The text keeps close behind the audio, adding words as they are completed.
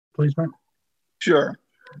please, Mike? Sure.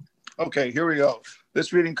 Okay, here we go.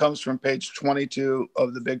 This reading comes from page 22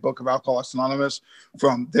 of the Big Book of Alcoholics Anonymous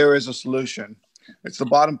from There Is a Solution. It's the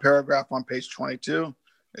bottom paragraph on page 22.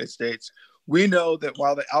 It states, "We know that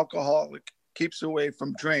while the alcoholic keeps away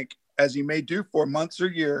from drink, as he may do for months or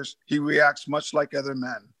years, he reacts much like other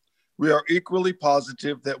men. We are equally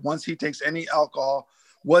positive that once he takes any alcohol,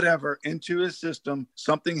 whatever, into his system,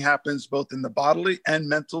 something happens both in the bodily and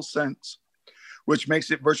mental sense, which makes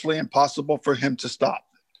it virtually impossible for him to stop.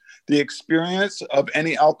 The experience of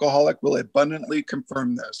any alcoholic will abundantly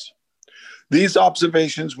confirm this. These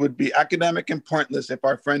observations would be academic and pointless if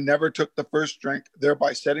our friend never took the first drink,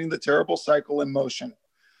 thereby setting the terrible cycle in motion.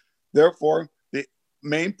 Therefore, the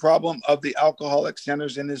main problem of the alcoholic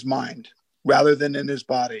centers in his mind rather than in his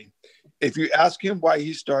body. If you ask him why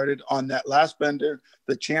he started on that last bender,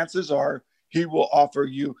 the chances are he will offer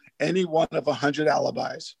you any one of 100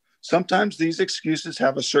 alibis. Sometimes these excuses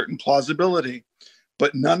have a certain plausibility,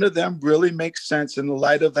 but none of them really make sense in the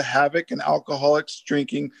light of the havoc an alcoholic's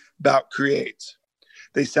drinking bout creates.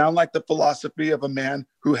 They sound like the philosophy of a man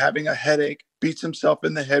who, having a headache, beats himself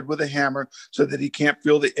in the head with a hammer so that he can't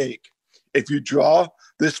feel the ache. If you draw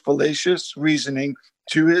this fallacious reasoning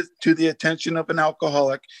to the attention of an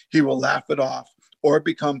alcoholic, he will laugh it off or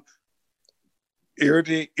become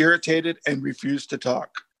irritated and refuse to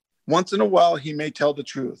talk. Once in a while, he may tell the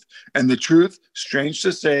truth. And the truth, strange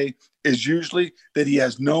to say, is usually that he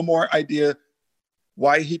has no more idea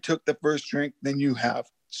why he took the first drink than you have.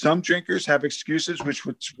 Some drinkers have excuses which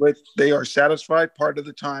they are satisfied part of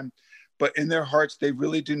the time, but in their hearts, they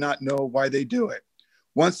really do not know why they do it.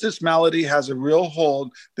 Once this malady has a real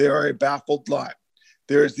hold, they are a baffled lot.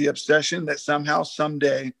 There is the obsession that somehow,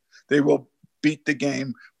 someday, they will beat the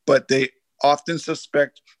game, but they often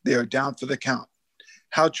suspect they are down for the count.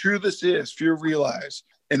 How true this is, few realize.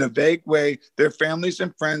 In a vague way, their families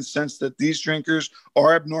and friends sense that these drinkers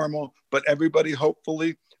are abnormal, but everybody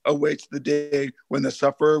hopefully awaits the day when the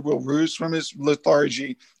sufferer will rouse from his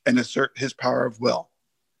lethargy and assert his power of will.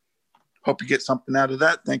 Hope you get something out of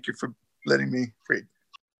that. Thank you for letting me read.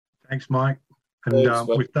 Thanks, Mike. And Thanks,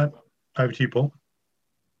 Mike. with that, over to you, Paul.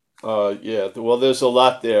 Yeah, well, there's a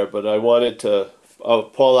lot there, but I wanted to,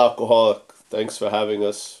 Paul Alcoholic, thanks for having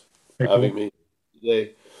us, Hey, having Paul. me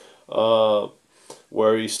today,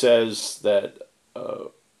 where he says that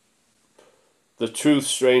the truth,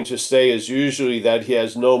 strange to say, is usually that he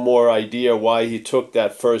has no more idea why he took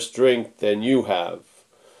that first drink than you have.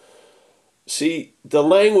 See, the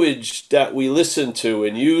language that we listen to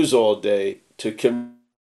and use all day to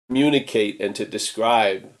communicate and to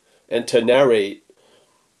describe and to narrate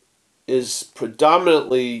is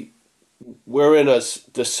predominantly, we're in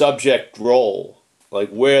the subject role. Like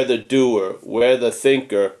we're the doer, we're the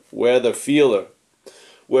thinker, we're the feeler,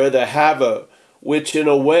 we're the haver, which in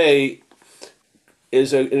a way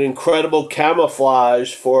is an incredible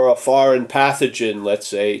camouflage for a foreign pathogen, let's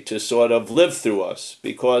say, to sort of live through us.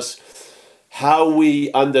 Because how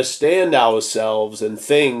we understand ourselves and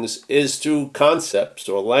things is through concepts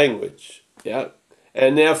or language. Yeah.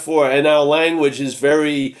 And therefore, and our language is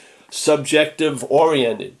very subjective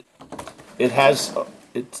oriented.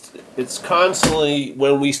 It's constantly,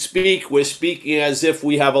 when we speak, we're speaking as if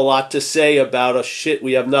we have a lot to say about a shit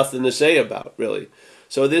we have nothing to say about, really.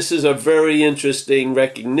 So this is a very interesting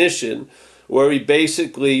recognition where he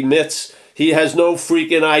basically admits he has no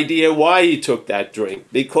freaking idea why he took that drink,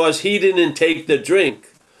 because he didn't take the drink.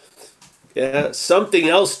 Yeah, something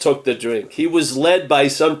else took the drink. He was led by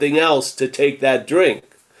something else to take that drink.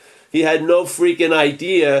 He had no freaking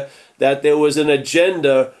idea that there was an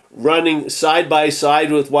agenda running side by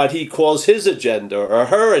side with what he calls his agenda or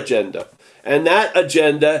her agenda. And that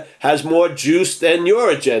agenda has more juice than your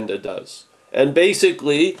agenda does. And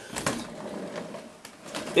basically,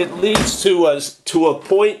 it leads to a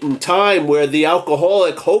point in time where the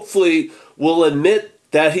alcoholic hopefully will admit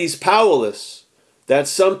that he's powerless, that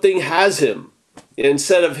something has him.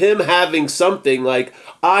 Instead of him having something like,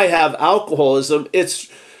 I have alcoholism, it's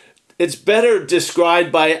better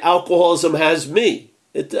described by alcoholism has me.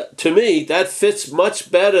 To me, that fits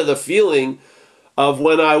much better the feeling of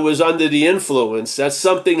when I was under the influence, that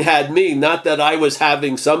something had me, not that I was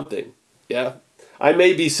having something. Yeah, I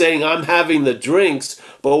may be saying I'm having the drinks,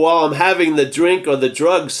 but while I'm having the drink or the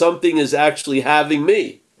drug, something is actually having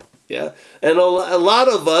me. Yeah, and a lot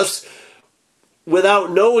of us,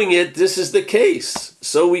 without knowing it, this is the case.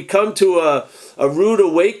 So we come to a rude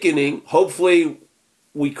awakening. Hopefully,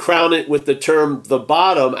 we crown it with the term the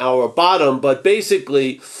bottom, our bottom. But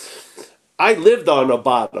basically, I lived on a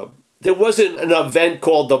bottom. There wasn't an event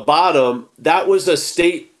called the bottom. That was a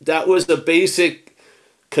state. That was the basic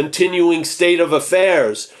continuing state of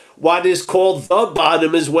affairs what is called the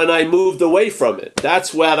bottom is when I moved away from it. That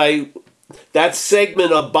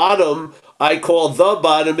segment of bottom I call the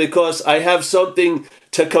bottom because I have something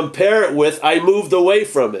to compare it with. I moved away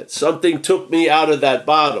from it. Something took me out of that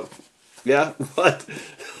bottom. Yeah, but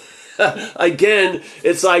again,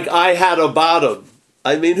 it's like I had a bottom.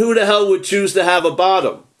 I mean, who the hell would choose to have a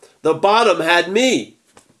bottom? The bottom had me.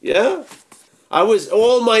 Yeah.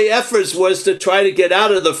 All my efforts was to try to get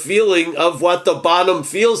out of the feeling of what the bottom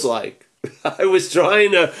feels like. I was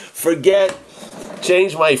trying to forget,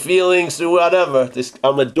 change my feelings to whatever.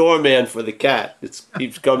 I'm a doorman for the cat. It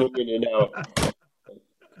keeps coming in and out.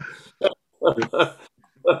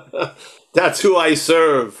 That's who I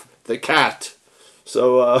serve, the cat.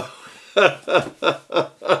 So,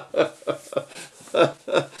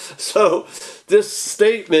 so this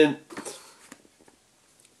statement,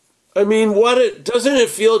 I mean, doesn't it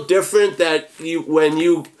feel different that when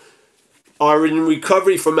you are in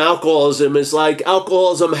recovery from alcoholism, it's like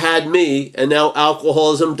alcoholism had me and now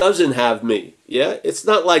alcoholism doesn't have me. Yeah, it's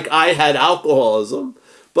not like I had alcoholism,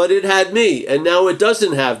 but it had me and now it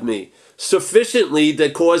doesn't have me sufficiently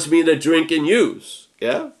that caused me to drink and use.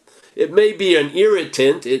 Yeah, it may be an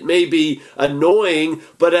irritant, it may be annoying,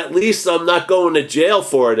 but at least I'm not going to jail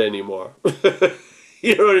for it anymore.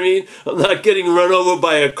 You know what I mean? I'm not getting run over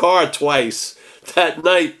by a car twice that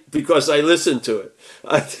night because I listened to it.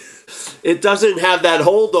 It doesn't have that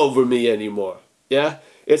hold over me anymore. Yeah?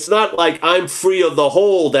 It's not like I'm free of the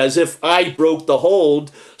hold as if I broke the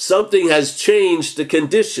hold. Something has changed the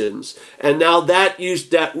conditions. And now that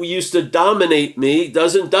used to dominate me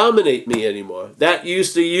doesn't dominate me anymore. That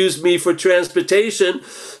used to use me for transportation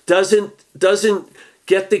doesn't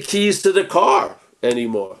get the keys to the car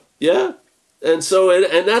anymore. Yeah? And so,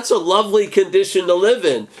 and that's a lovely condition to live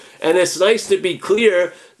in. And it's nice to be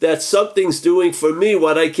clear that something's doing for me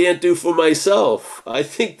what I can't do for myself. I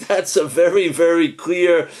think that's a very, very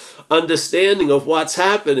clear understanding of what's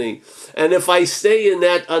happening. And if I stay in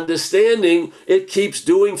that understanding, it keeps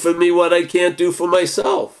doing for me what I can't do for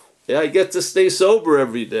myself. Yeah, I get to stay sober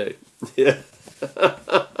every day. Yeah.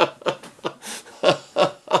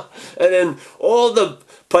 And then all the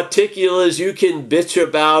particulars you can bitch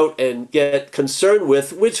about and get concerned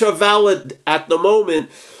with, which are valid at the moment,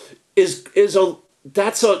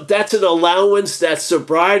 that's an allowance that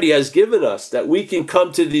sobriety has given us, that we can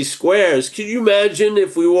come to these squares. Can you imagine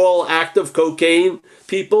if we were all active cocaine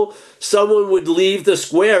people? Someone would leave the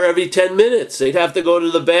square every 10 minutes. They'd have to go to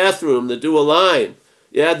the bathroom to do a line.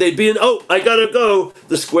 Yeah, they'd be I gotta go.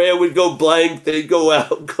 The square would go blank. They'd go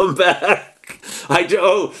out, come back.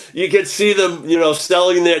 You could see them,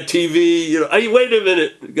 selling their TV. Wait a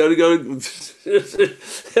minute, gotta go.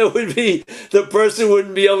 The person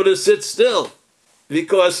wouldn't be able to sit still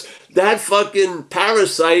because that fucking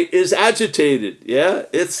parasite is agitated. Yeah,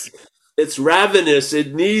 it's ravenous.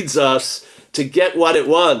 It needs us to get what it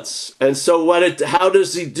wants. And so how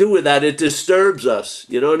does he do with that? It disturbs us.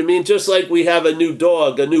 You know what I mean? Just like we have a new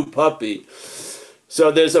dog, a new puppy.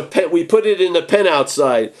 So there's a pet, we put it in the pen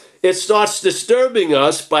outside. It starts disturbing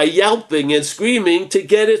us by yelping and screaming to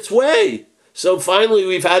get its way. So finally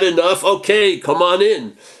we've had enough. Okay, come on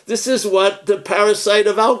in. This is what the parasite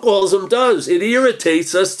of alcoholism does. It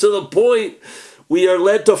irritates us to the point we are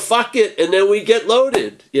led to fuck it and then we get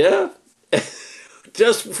loaded. Yeah?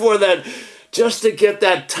 Just to get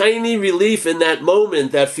that tiny relief in that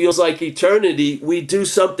moment that feels like eternity,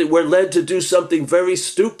 we're led to do something very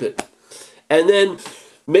stupid. And then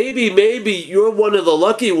maybe you're one of the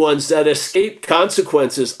lucky ones that escaped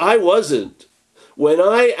consequences. I wasn't. When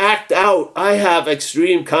I act out, I have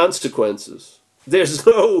extreme consequences. It's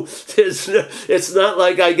not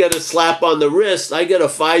like I get a slap on the wrist. I get a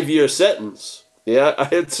 5-year sentence. Yeah,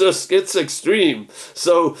 it's extreme.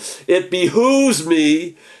 So it behooves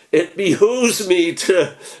me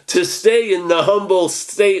to stay in the humble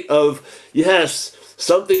state of, yes,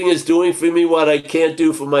 something is doing for me what I can't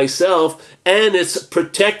do for myself, and it's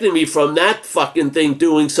protecting me from that fucking thing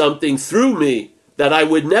doing something through me that I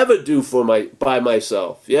would never do by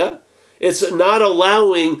myself. Yeah? It's not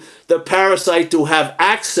allowing the parasite to have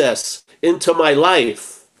access into my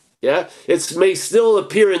life. Yeah? It may still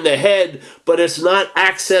appear in the head, but it's not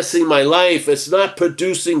accessing my life. It's not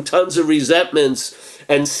producing tons of resentments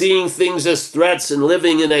and seeing things as threats and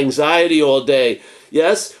living in anxiety all day.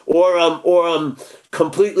 Yes? Or I'm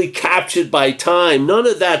completely captured by time. None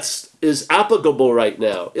of that is applicable right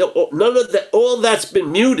now. None of that. All that's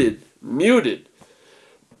been muted.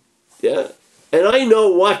 Yeah, and I know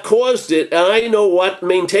what caused it, and I know what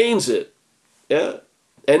maintains it. Yeah,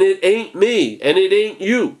 and it ain't me, and it ain't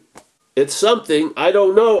you. It's something I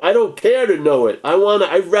don't know. I don't care to know it.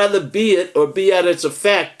 I'd rather be it or be at its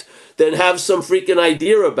effect than have some freaking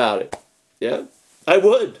idea about it. Yeah, I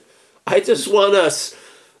would. I just want us,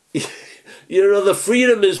 the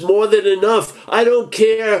freedom is more than enough. I don't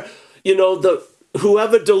care,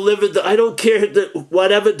 whoever delivered I don't care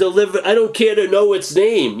whatever delivered, I don't care to know its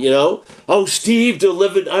name, Oh, Steve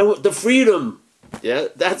delivered, I want the freedom. Yeah,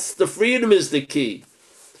 that's the freedom is the key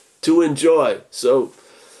to enjoy. So,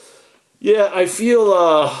 yeah, I feel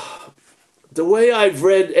the way I've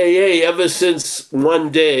read AA ever since one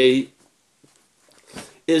day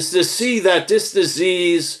is to see that this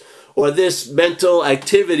disease or this mental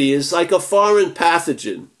activity is like a foreign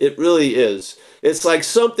pathogen. It really is. It's like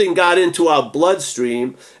something got into our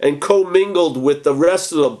bloodstream and commingled with the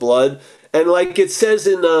rest of the blood. And like it says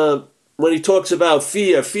in when he talks about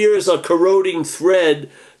fear, fear is a corroding thread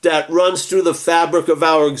that runs through the fabric of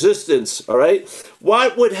our existence, all right?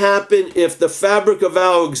 What would happen if the fabric of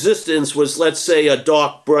our existence was, let's say, a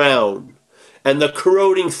dark brown, and the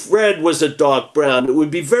corroding thread was a dark brown? It would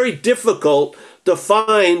be very difficult to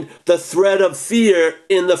find the thread of fear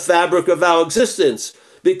in the fabric of our existence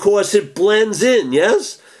because it blends in,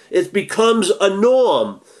 yes? It becomes a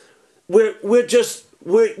norm.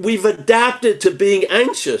 We've adapted to being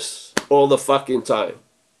anxious all the fucking time.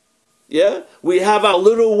 Yeah? We have our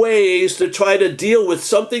little ways to try to deal with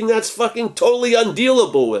something that's fucking totally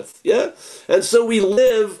undealable with. Yeah? And so we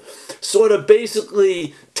live sort of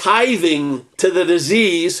basically tithing to the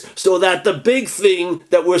disease so that the big thing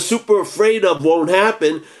that we're super afraid of won't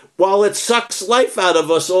happen while it sucks life out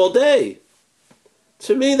of us all day.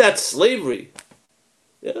 To me, that's slavery.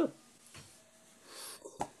 Yeah.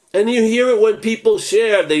 And you hear it when people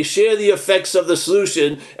share. They share the effects of the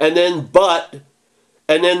solution and then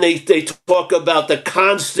they talk about the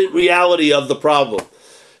constant reality of the problem.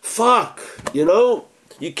 Fuck,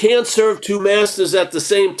 you can't serve two masters at the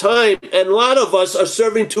same time. And a lot of us are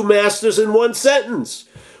serving two masters in one sentence.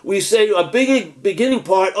 We say a beginning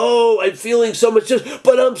part, oh, I'm feeling so much,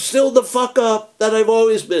 but I'm still the fuck up that I've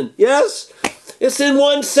always been. Yes? It's in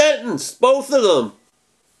one sentence, both of them.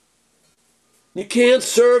 You can't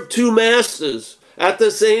serve two masters at the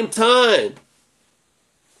same time.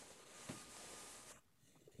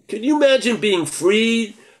 Can you imagine being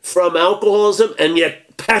freed from alcoholism and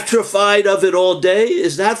yet petrified of it all day?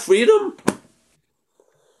 Is that freedom?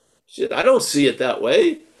 Shit, I don't see it that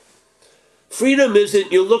way. Freedom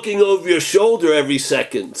isn't you're looking over your shoulder every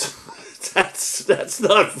second. That's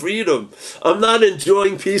not freedom. I'm not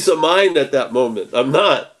enjoying peace of mind at that moment. I'm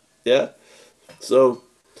not. Yeah? So,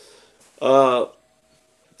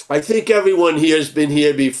 I think everyone here has been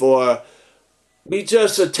here before. We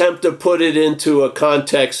just attempt to put it into a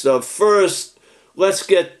context of first, let's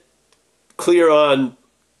get clear on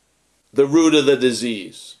the root of the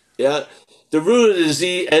disease. Yeah? The root of the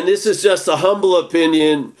disease, and this is just a humble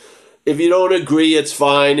opinion. If you don't agree, it's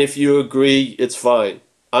fine. If you agree, it's fine.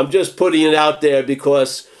 I'm just putting it out there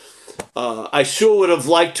because I sure would have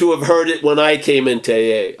liked to have heard it when I came into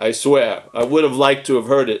AA. I swear. I would have liked to have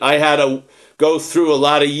heard it. I had to go through a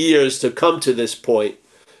lot of years to come to this point.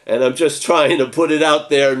 And I'm just trying to put it out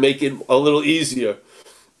there and make it a little easier.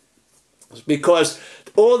 Because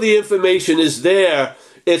all the information is there.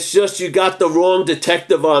 It's just you got the wrong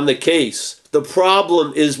detective on the case. The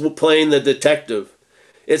problem is playing the detective.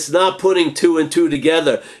 It's not putting two and two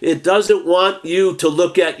together. It doesn't want you to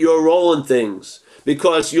look at your role in things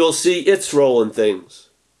because you'll see its role in things.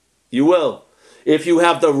 You will. If you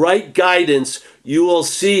have the right guidance, you will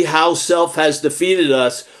see how self has defeated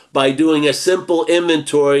us by doing a simple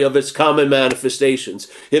inventory of its common manifestations.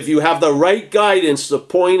 If you have the right guidance to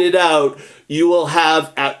point it out, you will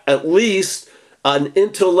have at least an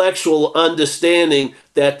intellectual understanding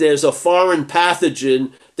that there's a foreign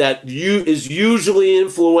pathogen that is usually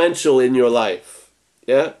influential in your life.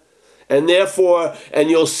 Yeah? And therefore, and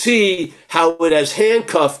you'll see how it has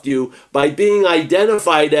handcuffed you by being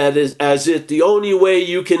identified as it. The only way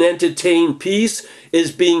you can entertain peace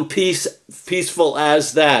is being peaceful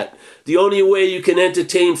as that. The only way you can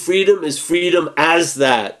entertain freedom is freedom as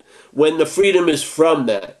that, when the freedom is from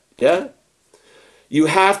that. Yeah? You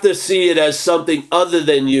have to see it as something other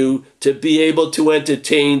than you to be able to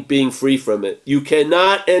entertain being free from it. You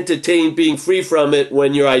cannot entertain being free from it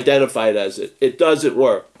when you're identified as it. It doesn't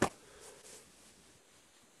work.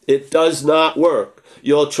 It does not work.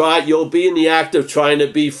 You'll be in the act of trying to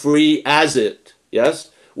be free as it,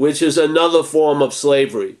 yes? Which is another form of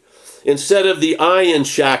slavery. Instead of the iron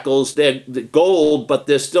shackles, they're gold, but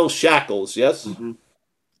they're still shackles, yes? Mm-hmm.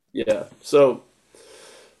 Yeah, so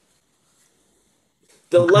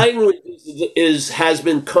the language has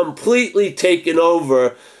been completely taken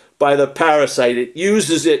over by the parasite. It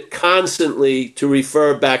uses it constantly to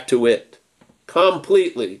refer back to it.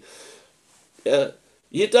 Completely.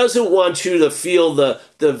 It doesn't want you to feel the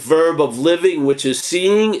verb of living, which is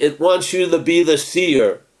seeing. It wants you to be the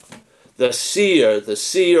seer. The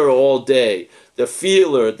seer all day, the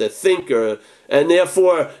feeler, the thinker, and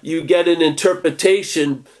therefore you get an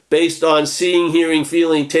interpretation based on seeing, hearing,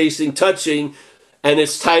 feeling, tasting, touching, and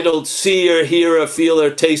it's titled seer, hearer,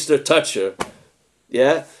 feeler, taster, toucher.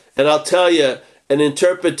 Yeah? And I'll tell you, an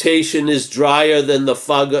interpretation is drier than the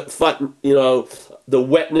the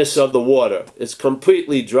wetness of the water. It's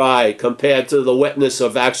completely dry compared to the wetness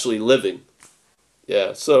of actually living.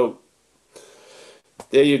 Yeah, so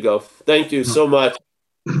there you go. Thank you so much.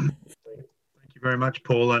 Thank you very much,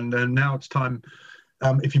 Paul. And now it's time.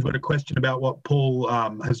 If you've got a question about what Paul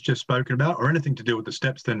has just spoken about or anything to do with the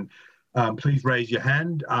steps, then please raise your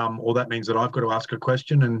hand, or that means that I've got to ask a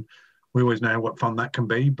question, and we always know what fun that can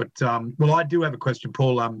be. But, well, I do have a question,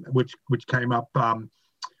 Paul, which came up.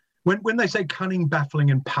 When they say cunning,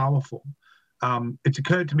 baffling, and powerful, it's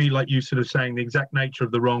occurred to me, like you sort of saying, the exact nature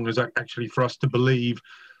of the wrong is actually for us to believe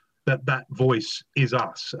that voice is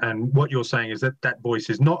us. And what you're saying is that voice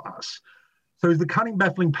is not us. So is the cunning,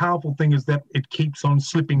 baffling, powerful thing is that it keeps on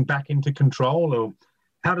slipping back into control, or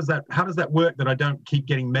how does that work, that I don't keep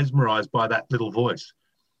getting mesmerized by that little voice?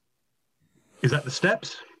 Is that the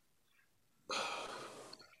steps?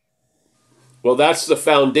 Well, that's the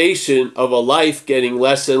foundation of a life getting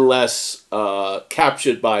less and less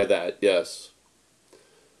captured by that, yes.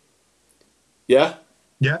 Yeah?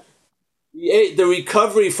 Yeah. The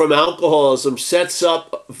recovery from alcoholism sets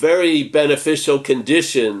up very beneficial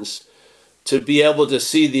conditions to be able to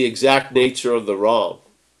see the exact nature of the wrong.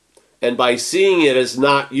 And by seeing it as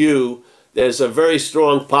not you, there's a very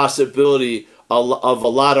strong possibility of a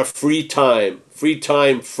lot of free time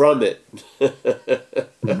from it.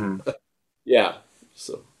 Mm-hmm. Yeah.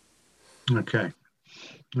 So. Okay.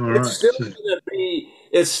 All right.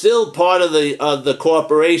 It's still part of the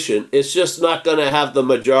corporation. It's just not going to have the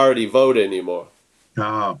majority vote anymore.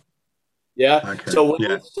 Oh. Yeah. Okay. So when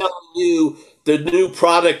Yeah. it's telling you the new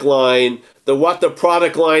product line, what the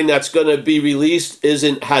product line that's going to be released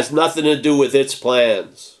has nothing to do with its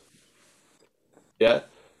plans. Yeah.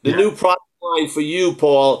 The Yeah. new product line for you,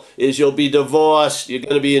 Paul, is you'll be divorced. You're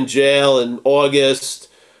going to be in jail in August.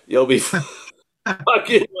 You'll be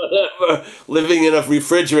fucking whatever, living in a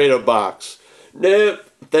refrigerator box. Nope.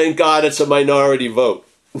 Thank God it's a minority vote.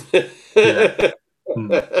 Yeah.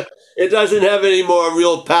 Mm. It doesn't have any more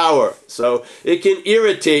real power. So it can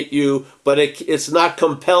irritate you, but it's not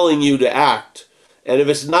compelling you to act. And if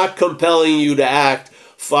it's not compelling you to act,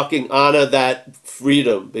 fucking honor that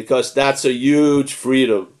freedom, because that's a huge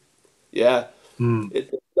freedom. Yeah. Mm.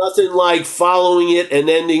 It's nothing like following it and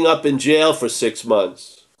ending up in jail for 6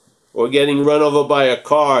 months, or getting run over by a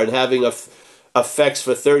car and having effects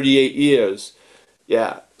for 38 years.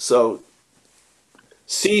 Yeah. So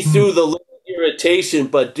see through the little irritation,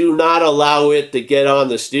 but do not allow it to get on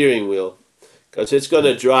the steering wheel, because it's going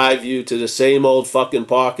to drive you to the same old fucking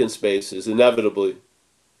parking spaces inevitably.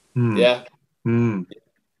 Mm. Yeah. Mm.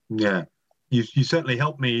 Yeah. You certainly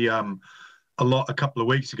helped me a lot. A couple of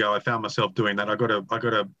weeks ago, I found myself doing that. I got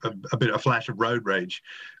a flash of road rage,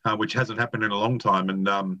 which hasn't happened in a long time, and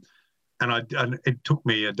it took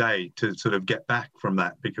me a day to sort of get back from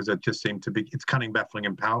that, because it just seemed to be, it's cunning, baffling,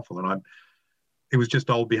 and powerful, and it was just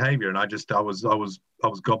old behavior, and I was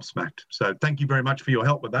gobsmacked. So thank you very much for your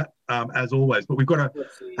help with that, as always. But we've got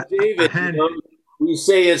a hand. We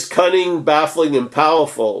say it's cunning, baffling, and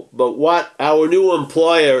powerful, but what our new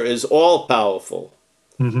employer is all powerful,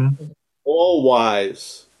 Mm-hmm. all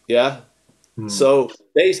wise. Yeah. Mm. So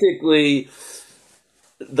basically,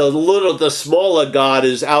 the smaller God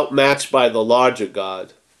is outmatched by the larger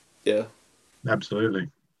God. Yeah. Absolutely.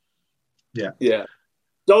 Yeah. Yeah.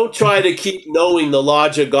 Don't try to keep knowing the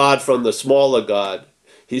larger God from the smaller God.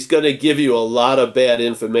 He's going to give you a lot of bad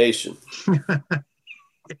information.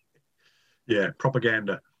 Yeah.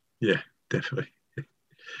 Propaganda. Yeah. Definitely.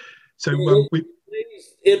 So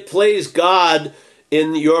It plays God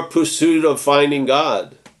in your pursuit of finding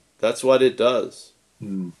God. That's what it does.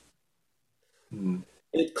 Mm. Mm.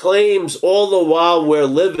 It claims all the while we're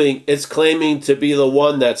living, it's claiming to be the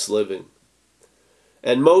one that's living.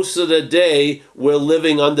 And most of the day, we're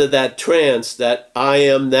living under that trance that I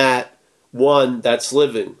am that one that's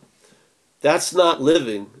living. That's not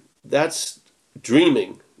living. That's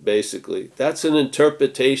dreaming, basically. That's an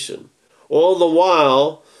interpretation. All the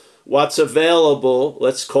while, what's available,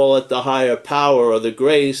 let's call it the higher power or the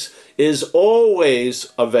grace, is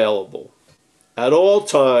always available. At all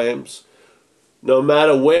times, no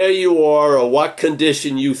matter where you are or what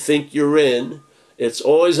condition you think you're in, It's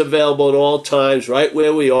always available at all times, right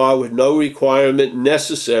where we are, with no requirement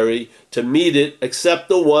necessary to meet it, except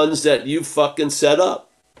the ones that you fucking set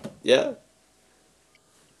up. Yeah?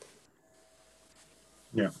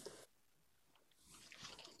 Yeah.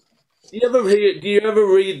 Do you ever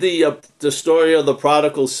read the story of the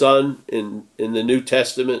prodigal son in the New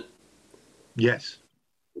Testament? Yes.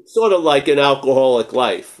 It's sort of like an alcoholic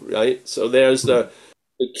life, right? So there's the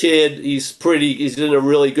kid, he's in a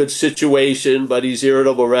really good situation, but he's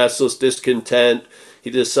irritable, restless, discontent.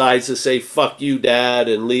 He decides to say, fuck you, dad,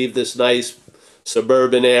 and leave this nice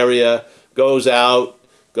suburban area, goes out,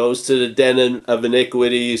 goes to the den of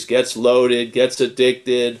iniquities, gets loaded, gets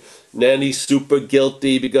addicted, and then he's super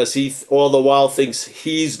guilty because he all the while thinks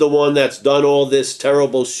he's the one that's done all this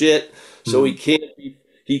terrible shit. So he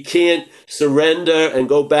can't surrender and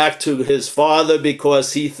go back to his father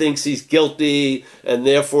because he thinks he's guilty, and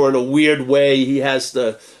therefore in a weird way he has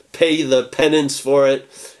to pay the penance for it.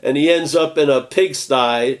 And he ends up in a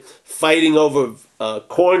pigsty fighting over a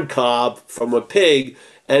corn cob from a pig,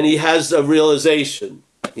 and he has a realization.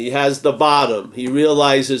 He has the bottom. He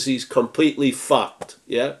realizes he's completely fucked.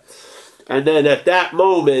 Yeah? And then at that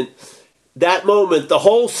moment, the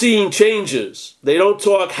whole scene changes. They don't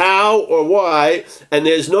talk how or why, and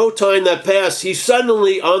there's no time that passed. He's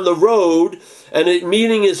suddenly on the road and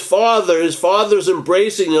meeting his father. His father's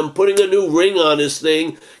embracing him, putting a new ring on his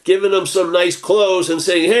thing, giving him some nice clothes and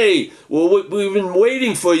saying, hey, well, we've been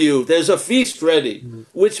waiting for you. There's a feast ready,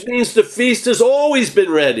 which means the feast has always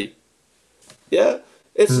been ready. Yeah?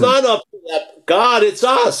 It's not up to that God, it's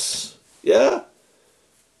us. Yeah?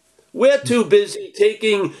 We're too busy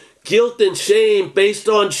taking guilt and shame based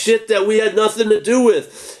on shit that we had nothing to do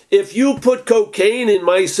with. If you put cocaine in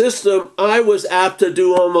my system, I was apt to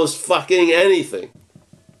do almost fucking anything.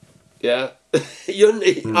 Yeah?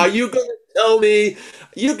 Are you going to tell me,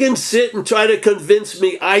 you can sit and try to convince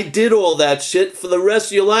me I did all that shit for the rest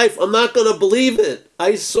of your life? I'm not going to believe it.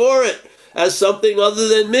 I saw it as something other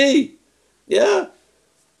than me. Yeah?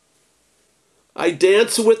 I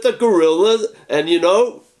danced with the gorilla, and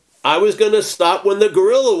I was going to stop when the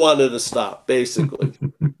gorilla wanted to stop, basically.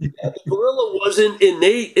 The gorilla wasn't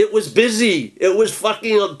innate. It was busy. It was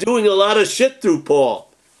fucking doing a lot of shit through Paul.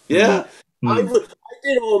 Yeah? I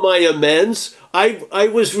did all my amends. I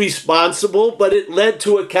was responsible, but it led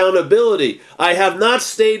to accountability. I have not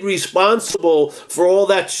stayed responsible for all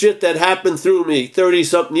that shit that happened through me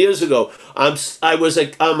 30-something years ago. I'm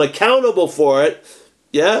accountable for it.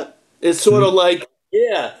 Yeah? It's sort of like,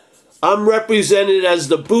 yeah, I'm represented as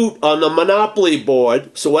the boot on the Monopoly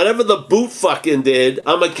board, so whatever the boot fucking did,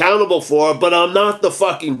 I'm accountable for, but I'm not the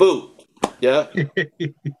fucking boot. Yeah?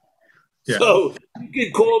 Yeah. So you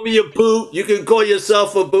can call me a boot, you can call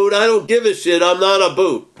yourself a boot, I don't give a shit, I'm not a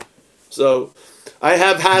boot. So I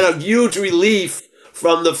have had a huge relief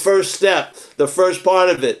from the first step, the first part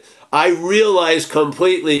of it. I realized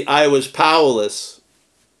completely I was powerless.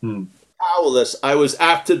 Powerless. I was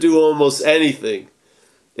apt to do almost anything.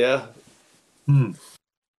 Yeah. And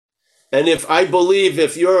I believe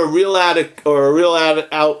if you're a real addict or a real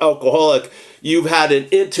alcoholic, you've had an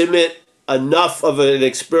intimate enough of an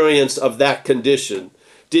experience of that condition.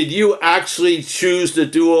 Did you actually choose to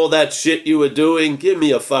do all that shit you were doing? Give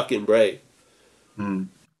me a fucking break.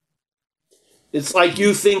 It's like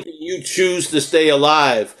you think you choose to stay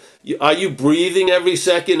alive. Are you breathing every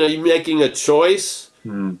second? Are you making a choice?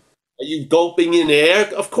 Are you gulping in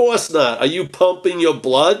air? Of course not. Are you pumping your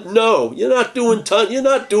blood? No. You're not doing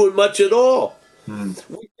much at all. We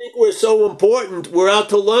think we're so important. We're out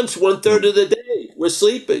to lunch 1/3 of the day. We're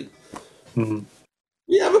sleeping. We're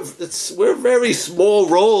a very small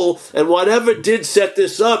role, and whatever did set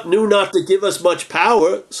this up knew not to give us much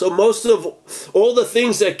power. So most of all the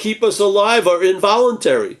things that keep us alive are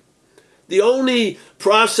involuntary. The only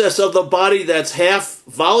process of the body that's half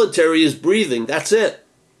voluntary is breathing. That's it.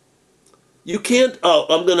 You can't,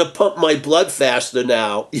 I'm going to pump my blood faster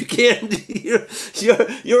now. You can't,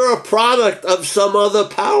 you're a product of some other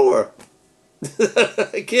power.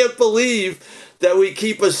 I can't believe that we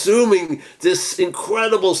keep assuming this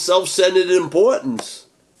incredible self-centered importance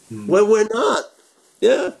when we're not.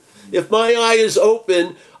 Yeah. If my eye is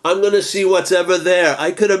open, I'm going to see what's ever there. I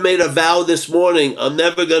could have made a vow this morning. I'm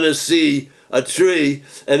never going to see a tree.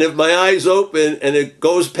 And if my eye's open and it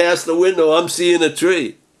goes past the window, I'm seeing a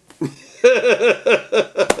tree.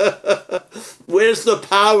 Where's the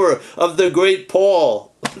power of the great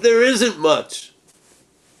Paul? There isn't much.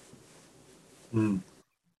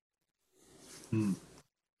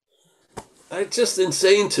 It's just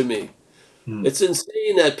insane to me. It's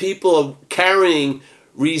insane that people are carrying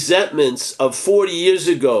resentments of 40 years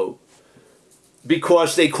ago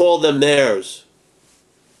because they call them theirs.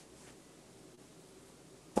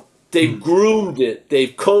 They've groomed it.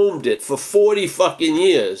 They've combed it for 40 fucking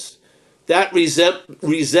years. That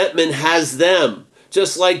resentment has them.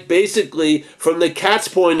 Just like basically, from the cat's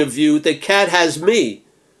point of view, the cat has me.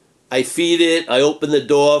 I feed it. I open the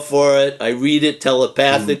door for it. I read it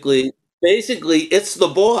telepathically. Basically, it's the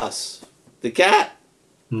boss, the cat.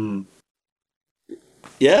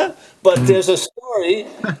 Yeah? But there's a story,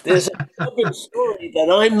 there's a stubborn story that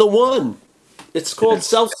I'm the one. It's called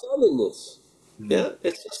self-centeredness. Yeah?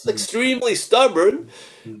 It's just extremely stubborn,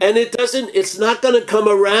 and it's not going to come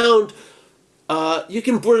around. You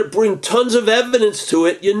can bring tons of evidence to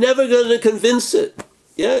it. You're never going to convince it.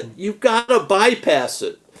 Yeah? You've got to bypass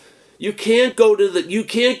it. You can't you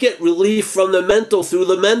can't get relief from the mental through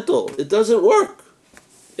the mental. It doesn't work.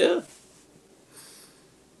 Yeah.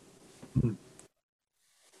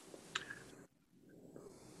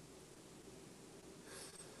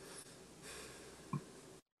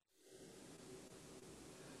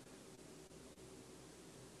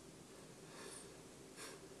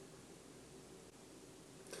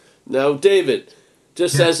 Now, David,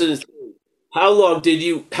 just Yeah. as an how long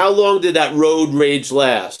did that road rage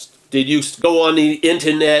last? Did you go on the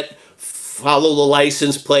internet, follow the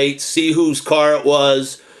license plate, see whose car it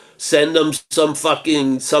was, send them some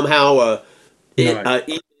fucking somehow No.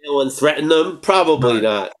 email and threaten them? Probably No.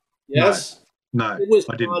 not. Yes? No, It was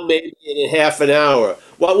I didn't. gone maybe in a half an hour.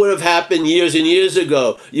 What would have happened years and years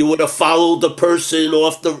ago? You would have followed the person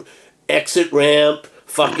off the exit ramp,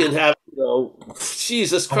 fucking have,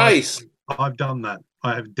 Jesus Christ. I've done that.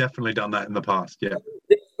 I have definitely done that in the past. Yeah.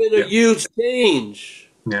 It's been a Yeah. huge change.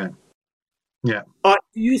 Yeah. Yeah. Do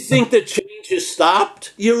you think the change has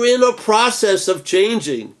stopped? You're in a process of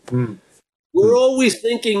changing. We're always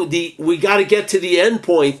thinking we got to get to the end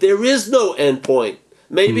point. There is no end point.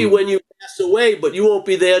 Maybe when you pass away, but you won't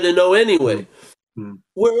be there to know anyway.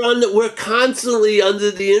 We're constantly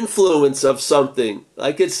under the influence of something.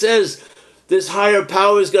 Like it says, this higher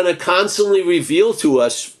power is going to constantly reveal to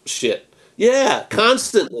us shit. Yeah,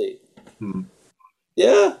 constantly.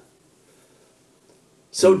 Yeah.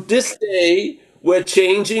 So this day, we're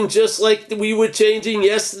changing just like we were changing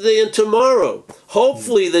yesterday and tomorrow.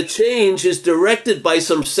 Hopefully the change is directed by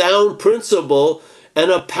some sound principle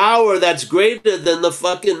and a power that's greater than the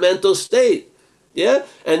fucking mental state. Yeah?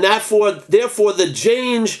 And therefore the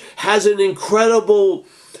change has an incredible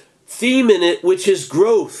theme in it, which is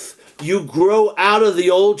growth. You grow out of the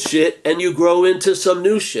old shit and you grow into some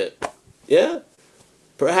new shit. Yeah?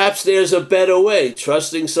 Perhaps there's a better way,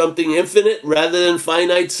 trusting something infinite rather than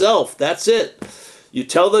finite self. That's it. You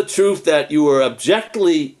tell the truth that you were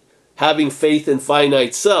objectively having faith in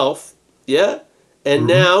finite self, yeah? And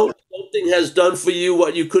now something has done for you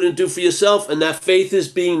what you couldn't do for yourself, and that faith is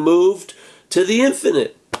being moved to the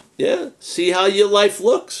infinite. Yeah? See how your life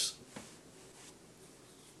looks.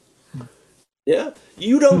 Yeah?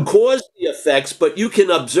 You don't cause the effects, but you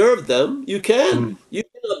can observe them. You can. You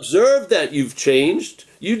can observe that you've changed.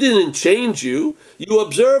 You didn't change you. You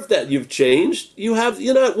observe that you've changed.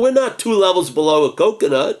 We're not 2 levels below a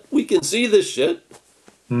coconut. We can see this shit.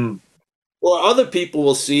 Or other people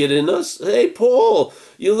will see it in us. Hey, Paul,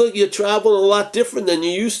 you're traveling a lot different than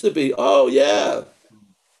you used to be. Oh, yeah.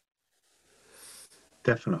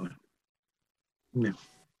 Definitely. Yeah.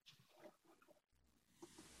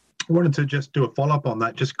 I wanted to just do a follow-up on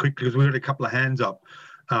that just quickly because we've got a couple of hands up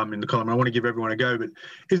in the column. I want to give everyone a go, but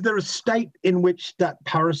is there a state in which that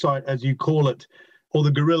parasite, as you call it, or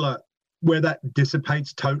the gorilla, where that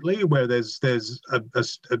dissipates totally, where there's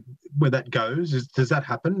where that goes? Does that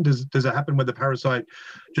happen? Does it happen where the parasite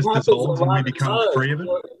just dissolves and we become free of it?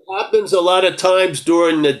 It happens a lot of times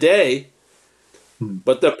during the day,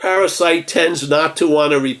 but the parasite tends not to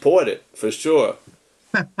want to report it, for sure.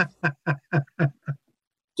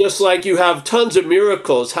 Just like you have tons of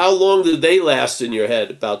miracles. How long do they last in your head?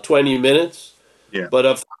 About 20 minutes? Yeah. But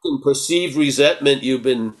a fucking perceived resentment you've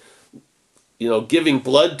been, giving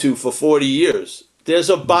blood to for 40 years. There's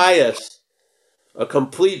a bias, a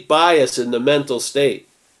complete bias in the mental state.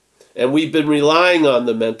 And we've been relying on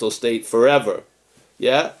the mental state forever.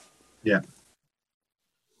 Yeah? Yeah.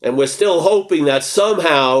 And we're still hoping that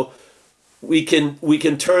somehow we can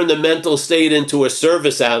turn the mental state into a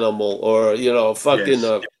service animal or, fucking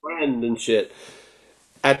a friend and shit.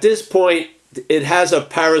 At this point, it has a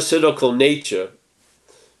parasitical nature.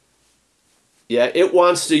 Yeah, it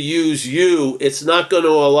wants to use you. It's not going to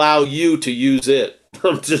allow you to use it.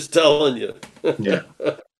 I'm just telling you. Yeah.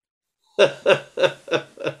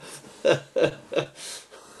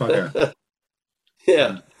 Okay.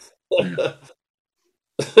 Yeah. Yeah.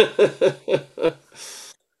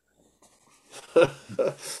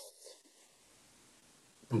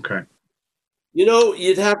 Okay. You know,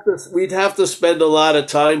 we'd have to spend a lot of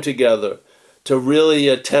time together to really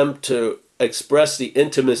attempt to express the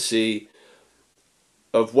intimacy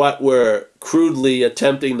of what we're crudely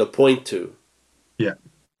attempting to point to. Yeah.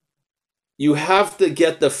 You have to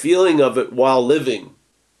get the feeling of it while living.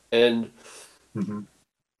 And Hmm.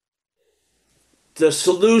 the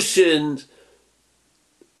solution,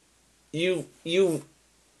 you you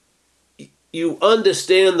you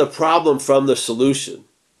understand the problem from the solution.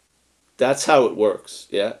 That's how it works.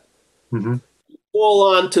 Yeah. Hmm.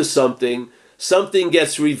 Fall on to something, something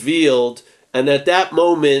gets revealed, and at that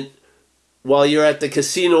moment, while you're at the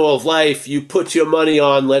casino of life, you put your money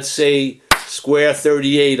on, let's say, square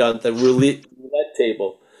 38 on the roulette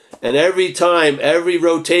table. And every time, every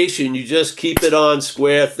rotation, you just keep it on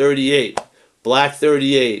square 38, black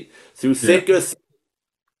 38, through Yeah. thick or thin,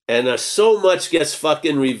 and so much gets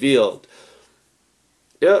fucking revealed.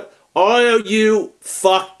 Yeah. Are you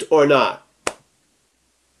fucked or not?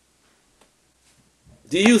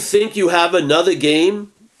 Do you think you have another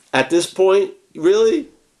game at this point? Really?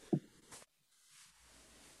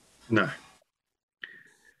 No.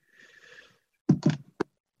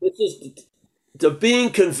 This is the being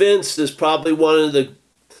convinced is probably one of the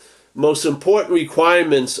most important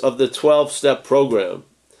requirements of the 12-step program.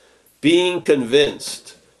 Being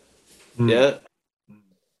convinced. Mm. Yeah.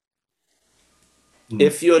 Mm.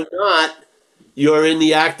 If you're not, you're in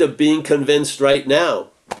the act of being convinced right now.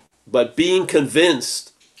 But being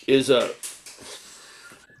convinced is that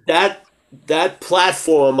that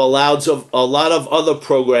platform allows a lot of other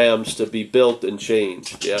programs to be built and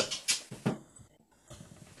changed. Yeah.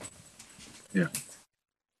 Yeah.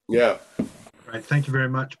 Yeah. Great. Thank you very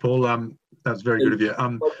much, Paul. That was very good And of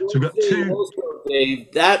you. but So we've one got thing two. also,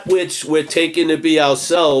 Dave, that which we're taking to be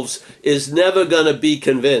ourselves is never going to be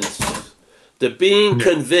convinced. The being Yeah.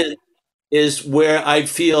 convinced is where I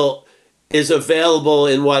feel is available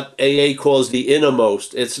in what AA calls the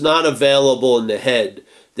innermost. It's not available in the head.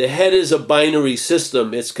 The head is a binary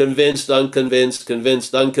system. It's convinced, unconvinced,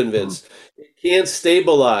 convinced, Mm. unconvinced. It can't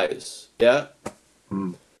stabilize. Yeah.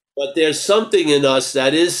 Mm. But there's something in us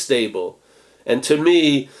that is stable. And to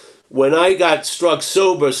me, when I got struck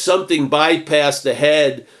sober, something bypassed the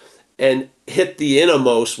head and hit the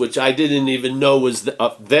innermost, which I didn't even know was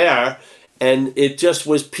up there. And it just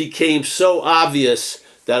became so obvious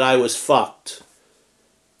that I was fucked.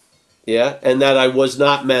 Yeah. And that I was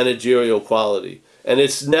not managerial quality. And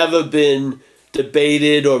it's never been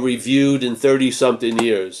debated or reviewed in 30 something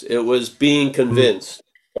years. It was being Mm. convinced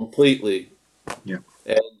completely. Yeah.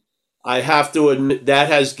 And I have to admit that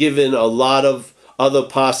has given a lot of other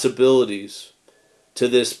possibilities to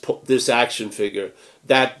this action figure.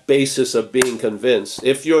 That basis of being convinced.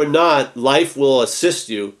 If you're not, life will assist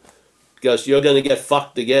you because you're going to get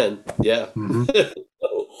fucked again. Yeah. Hmm.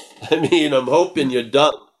 I mean, I'm hoping you're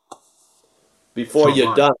done before So am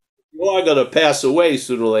you're I. done. You are going to pass away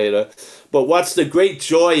sooner or later. But what's the great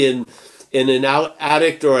joy in an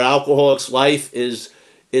addict or an alcoholic's life is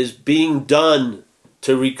being done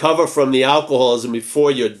to recover from the alcoholism before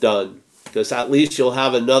you're done, because at least you'll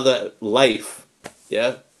have another life,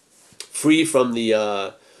 yeah, free from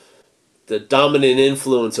the dominant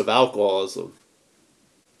influence of alcoholism,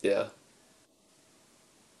 yeah.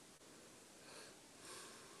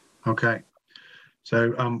 Okay.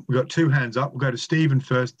 So we've got two hands up. We'll go to Stephen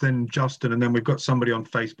first, then Justin, and then we've got somebody on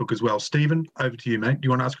Facebook as well. Stephen, over to you, mate. Do you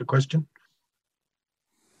want to ask a question?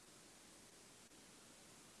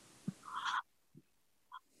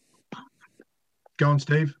 Go on,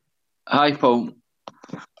 Steve. Hi, Paul.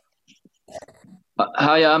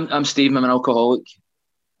 Hi, I'm Steve. I'm an alcoholic.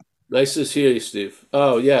 Nice to hear you, Steve.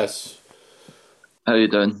 Oh yes. How you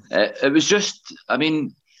doing? It was just, I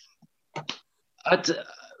mean, I'd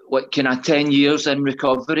what can I 10 years in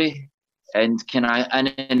recovery, and can I in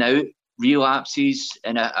and out relapses,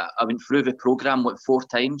 and I went through the program like 4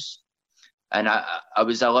 times, and I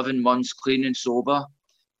was 11 months clean and sober,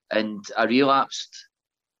 and I relapsed,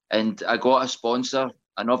 and I got a sponsor,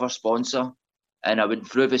 another sponsor, and I went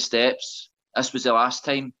through the steps. This was the last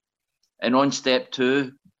time, and on step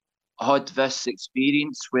 2. I had this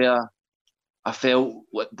experience where I felt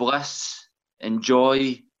like bliss and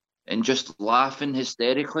joy and just laughing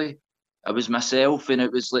hysterically. I was myself, and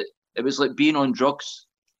it was like being on drugs.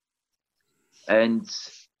 And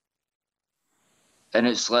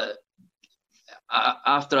it's like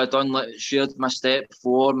after I done like shared my step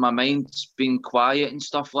 4, my mind's been quiet and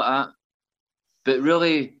stuff like that. But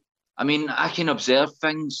really, I mean, I can observe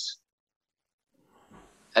things,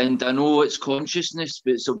 and I know it's consciousness,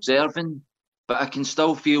 but it's observing. But I can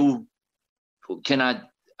still feel, can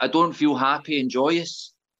I don't feel happy and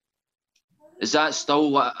joyous. Is that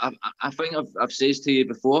still what I think I've said to you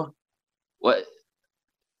before? What?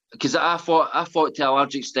 Because I thought to a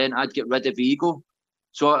large extent I'd get rid of ego.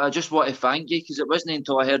 So I just want to thank you, because it wasn't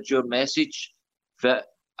until I heard your message that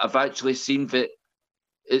I've actually seen that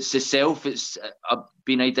it's the self. It's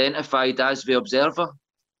been identified as the observer.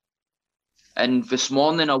 And this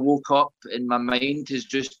morning I woke up and my mind has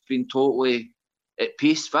just been totally at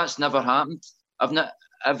peace. That's never happened. I've not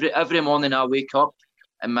every morning I wake up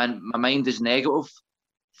and my mind is negative.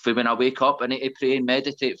 For when I wake up, I need to pray and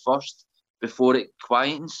meditate first before it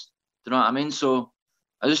quietens. Do you know what I mean? So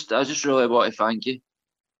I just really want to thank you.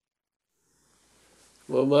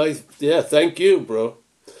 Well, thank you, bro.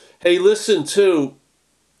 Hey, listen too.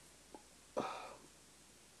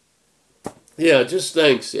 Yeah, just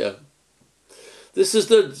thanks. Yeah, this is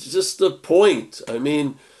just the point. I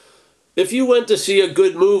mean, if you went to see a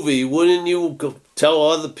good movie, wouldn't you go tell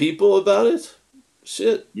other people about it?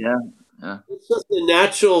 Shit. Yeah. It's just a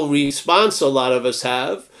natural response a lot of us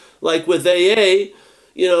have. Like with AA,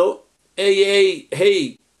 AA,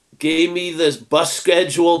 hey, gave me this bus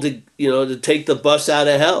schedule to take the bus out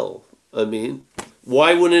of hell. I mean,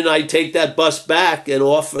 why wouldn't I take that bus back and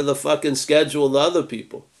offer the fucking schedule to other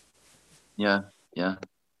people? Yeah.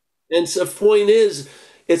 And so the point is,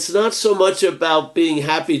 it's not so much about being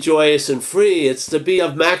happy, joyous, and free. It's to be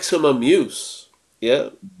of maximum use. Yeah.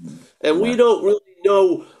 And we don't really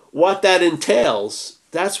know what that entails.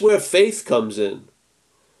 That's where faith comes in.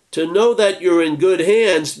 To know that you're in good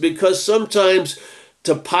hands, because sometimes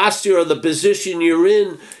the posture or the position you're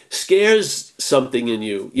in scares something in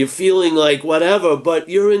you. You're feeling like whatever, but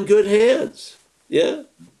you're in good hands. Yeah?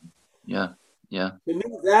 Yeah. To me,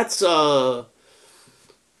 that's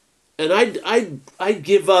and I'd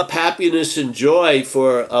give up happiness and joy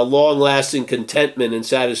for a long-lasting contentment and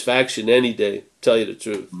satisfaction any day, tell you the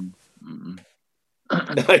truth. Mm-hmm.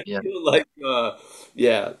 I feel like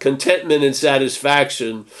contentment and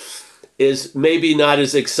satisfaction is maybe not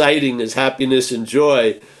as exciting as happiness and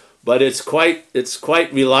joy, but it's quite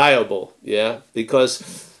reliable,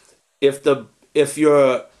 because if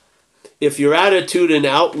your attitude and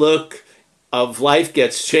outlook of life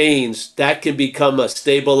gets changed, that can become a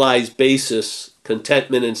stabilized basis,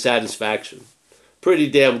 contentment and satisfaction. Pretty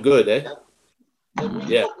damn good, eh?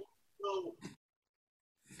 Yeah.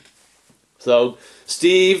 So,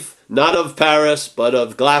 Steve, not of Paris, but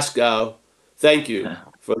of Glasgow, thank you.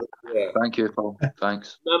 Thank you, Paul.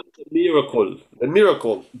 Thanks. A miracle.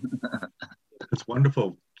 That's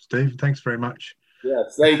wonderful. Steve, thanks very much. Yeah,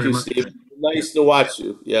 thank you, Steve. Nice to watch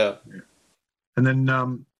you. Yeah. And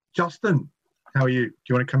then, Justin, how are you? Do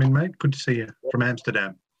you want to come in, mate? Good to see you from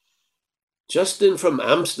Amsterdam. Justin from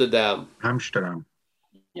Amsterdam.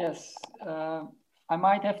 Yes. I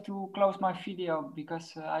might have to close my video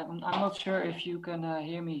because I'm not sure if you can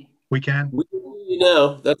hear me. We can. We can hear you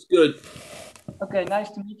now. That's good. Okay,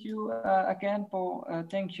 nice to meet you again, Paul.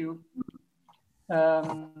 Thank you.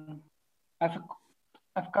 I've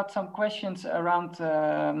got some questions around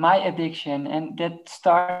my addiction, and that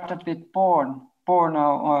started with porno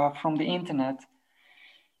from the internet.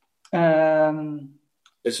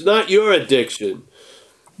 It's not your addiction.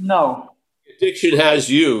 No. Addiction has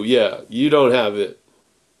you. Yeah, you don't have it.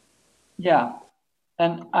 Yeah,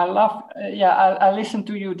 and I love. I listened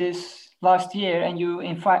to you this last year, and you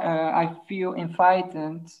I feel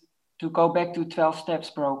invited to go back to 12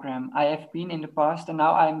 Steps program. I have been in the past, and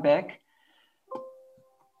now I'm back.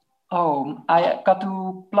 Oh, I got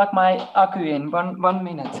to plug my accu in. One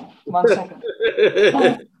minute. 1 second.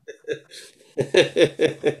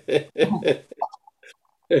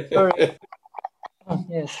 Sorry.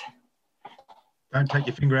 Yes. Don't take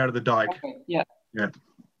your finger out of the dike. Okay. Yeah. Yeah.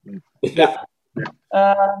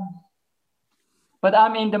 But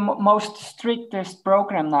I'm in the most strictest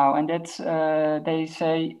program now, and that's they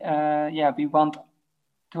say, we want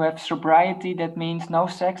to have sobriety. That means no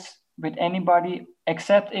sex with anybody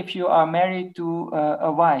except if you are married to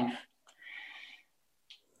a wife.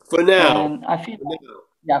 For now. And I feel,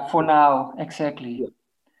 for now, exactly. Yeah.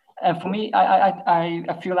 And for me,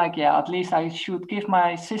 I feel like, at least I should give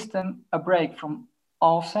my system a break from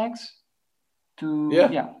all sex to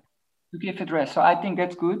give it rest. So I think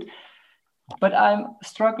that's good. But I'm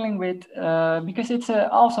struggling with, because it's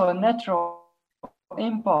also a natural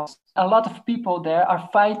impulse. A lot of people there are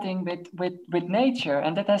fighting with nature,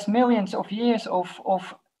 and that has millions of years of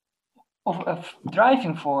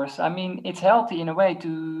driving force. I mean, it's healthy in a way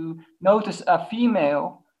to notice a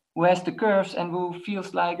female who has the curves and who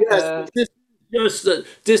feels like...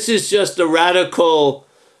 This is just a radical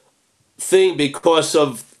thing because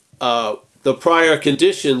of the prior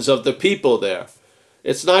conditions of the people there.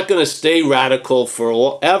 It's not going to stay radical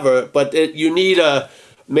forever, but you need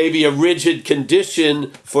maybe a rigid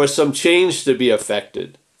condition for some change to be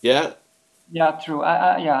affected. Yeah? Yeah, true.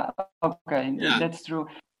 Yeah, okay, Yeah. that's true.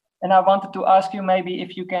 And I wanted to ask you maybe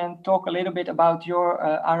if you can talk a little bit about your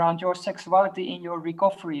around your sexuality in your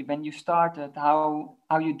recovery when you started, how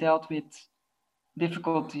you dealt with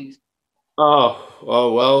difficulties.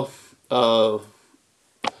 Well.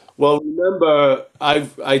 Well, remember,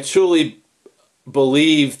 I truly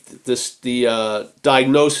believed the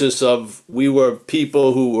diagnosis of we were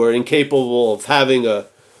people who were incapable of having a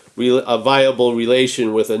viable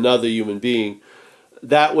relation with another human being.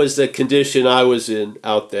 That was the condition I was in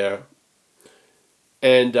out there,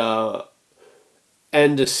 and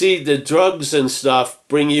to see the drugs and stuff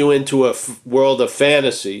bring you into a world of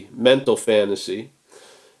fantasy, mental fantasy.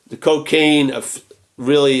 The cocaine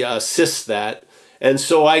really assists that. And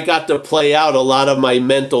so I got to play out a lot of my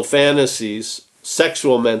mental fantasies,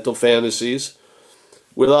 sexual mental fantasies,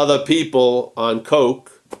 with other people on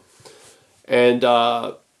coke. And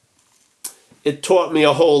it taught me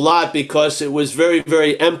a whole lot because it was very,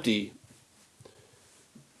 very empty.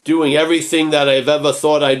 Doing everything that I've ever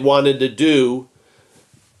thought I'd wanted to do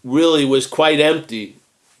really was quite empty,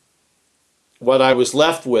 what I was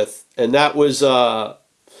left with. And that was a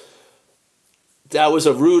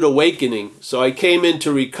rude awakening. So I came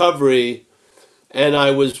into recovery and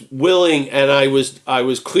I was willing and I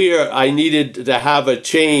was clear I needed to have a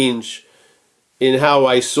change in how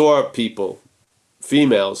I saw people,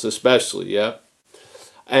 females especially, yeah?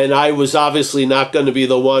 And I was obviously not going to be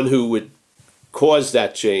the one who would cause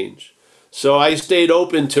that change. So I stayed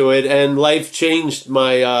open to it, and life changed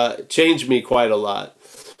me quite a lot.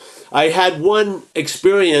 I had one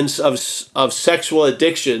experience of sexual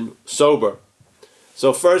addiction sober.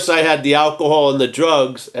 So first I had the alcohol and the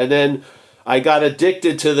drugs, and then I got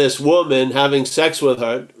addicted to this woman, having sex with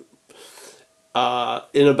her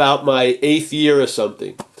in about my 8th year or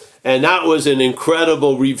something. And that was an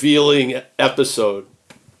incredible, revealing episode.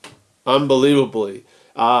 Unbelievably.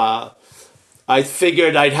 I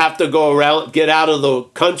figured I'd have to go around, get out of the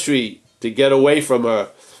country to get away from her.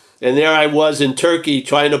 And there I was in Turkey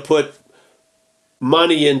trying to put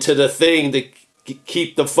money into the thing to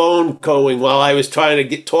keep the phone going while I was trying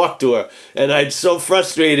to talk to her. And I'm so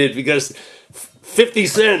frustrated because 50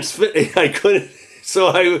 cents, I couldn't,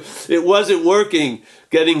 it wasn't working.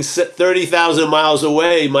 Getting 30,000 miles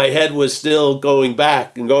away, my head was still going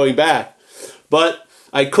back and going back. But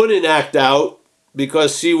I couldn't act out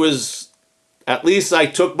because she was, at least I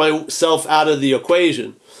took myself out of the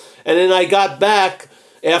equation. And then I got back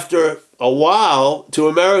after a while to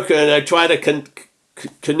America, and I tried to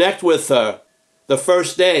connect with her the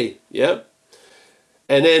first day, yeah?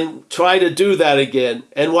 And then try to do that again.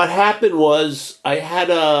 And what happened was I had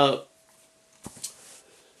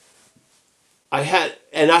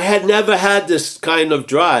never had this kind of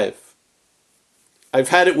drive. I've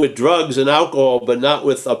had it with drugs and alcohol, but not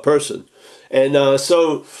with a person. And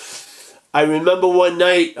so I remember one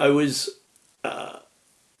night I was,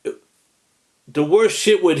 the worst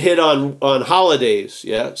shit would hit on holidays,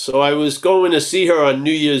 yeah? So I was going to see her on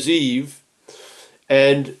New Year's Eve,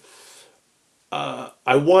 and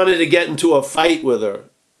I wanted to get into a fight with her,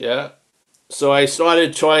 yeah? So I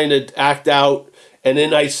started trying to act out, and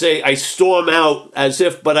then I storm out as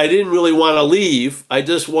if, but I didn't really want to leave. I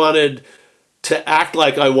just wanted to act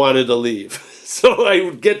like I wanted to leave. So I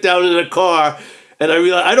would get down in the car, and I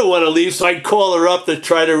realized I don't want to leave, so I'd call her up to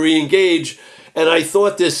try to re-engage. And I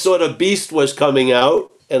thought this sort of beast was coming out,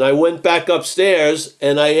 and I went back upstairs,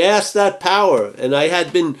 and I asked that power, and I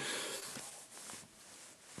had been,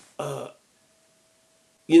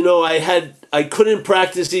 I couldn't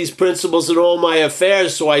practice these principles in all my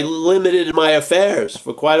affairs, so I limited my affairs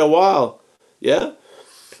for quite a while, yeah?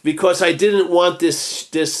 Because I didn't want this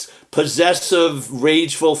possessive,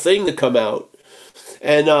 rageful thing to come out.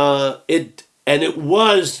 And I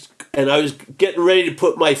was getting ready to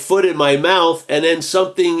put my foot in my mouth, and then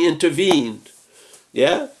something intervened,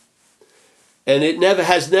 yeah? And it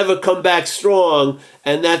has never come back strong,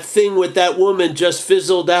 and that thing with that woman just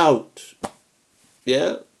fizzled out,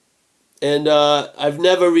 yeah? And I've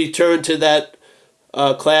never returned to that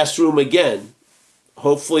classroom again.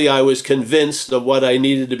 Hopefully I was convinced of what I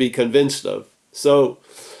needed to be convinced of. So,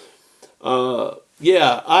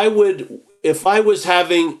 I would, if I was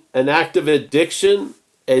having an active addiction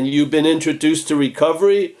and you've been introduced to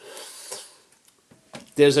recovery,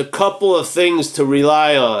 there's a couple of things to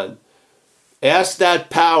rely on. Ask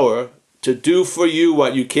that power to do for you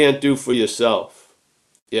what you can't do for yourself.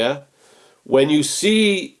 Yeah? When you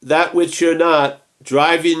see that which you're not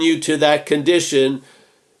driving you to that condition,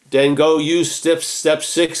 then go use step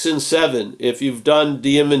 6 and 7 if you've done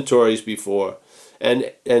the inventories before,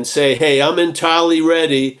 and say, hey, I'm entirely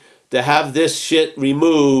ready to have this shit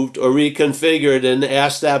removed or reconfigured, and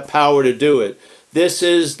ask that power to do it. This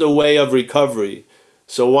is the way of recovery.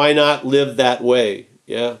 So why not live that way?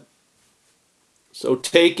 Yeah. So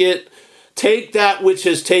take that which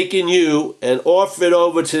has taken you and offer it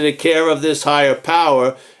over to the care of this higher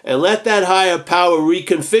power, and let that higher power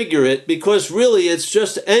reconfigure it, because really it's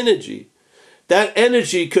just energy. That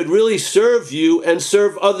energy could really serve you and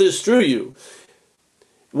serve others through you.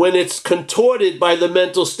 When it's contorted by the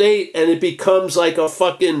mental state and it becomes like a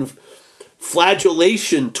fucking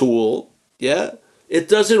flagellation tool, yeah, it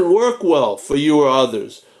doesn't work well for you or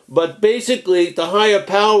others. But basically, the higher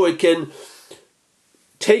power can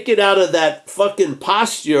take it out of that fucking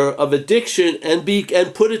posture of addiction and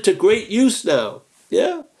put it to great use now.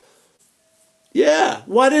 Yeah. Yeah.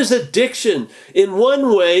 What is addiction? In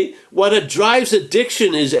one way, what drives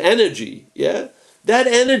addiction is energy. Yeah. That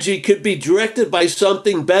energy could be directed by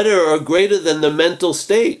something better or greater than the mental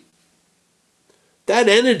state. That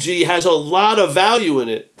energy has a lot of value in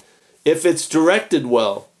it if it's directed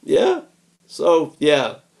well. Yeah. So,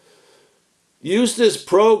 yeah. Use this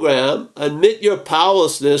program, admit your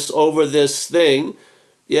powerlessness over this thing,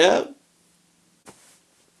 yeah?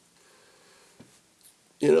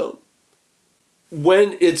 You know,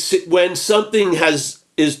 when something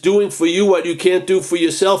is doing for you what you can't do for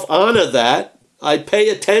yourself, honor that. I pay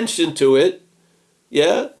attention to it,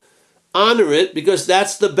 yeah? Honor it, because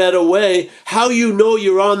that's the better way. How you know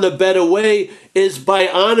you're on the better way is by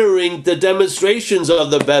honoring the demonstrations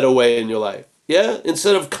of the better way in your life. Yeah,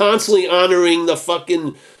 instead of constantly honoring the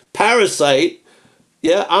fucking parasite,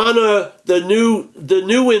 yeah, honor the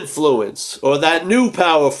new influence or that new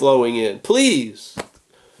power flowing in. Please,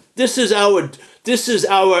 this is our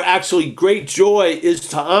actually great joy, is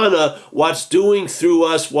to honor what's doing through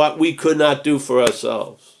us what we could not do for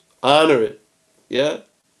ourselves. Honor it, yeah,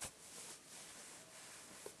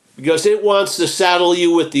 because it wants to saddle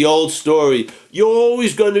you with the old story. You're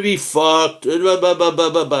always going to be fucked. Blah, blah, blah,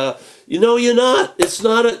 blah, blah, blah. You know, you're not. It's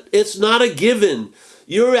not a given.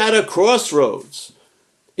 You're at a crossroads.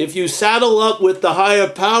 If you saddle up with the higher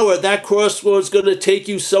power, that crossroads is going to take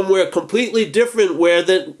you somewhere completely different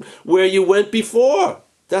where you went before.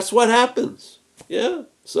 That's what happens. Yeah.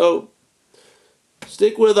 So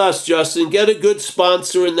stick with us, Justin. Get a good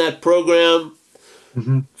sponsor in that program.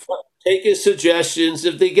 Mm-hmm. Take his suggestions.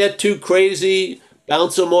 If they get too crazy,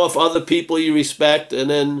 bounce them off other people you respect, and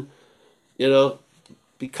then,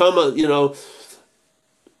 become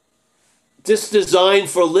this designed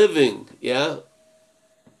for living. Yeah.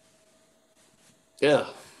 Yeah.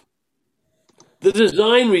 The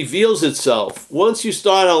design reveals itself. Once you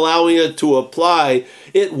start allowing it to apply,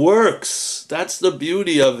 it works. That's the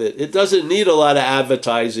beauty of it. It doesn't need a lot of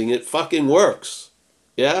advertising. It fucking works.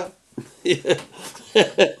 Yeah?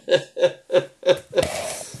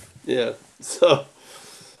 Yeah. So,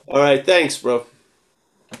 all right. Thanks, bro.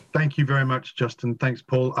 Thank you very much, Justin. Thanks,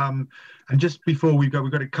 Paul. And just before we go,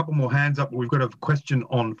 we've got a couple more hands up. We've got a question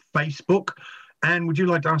on Facebook. Anne, would you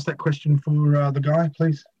like to ask that question for the guy,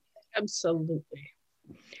 please? Absolutely.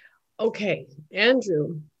 Okay.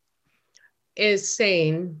 Andrew is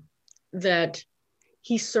saying that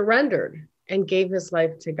he surrendered and gave his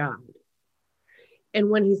life to God. And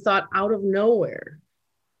when he thought out of nowhere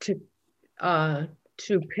to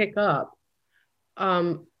pick up,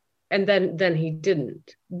 and then he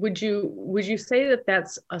didn't. Would you say that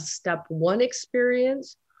that's a step one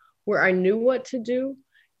experience where I knew what to do,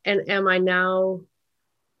 and am I now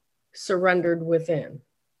surrendered within?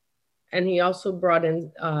 And he also brought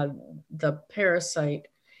in the parasite,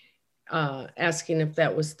 asking if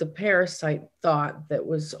that was the parasite thought that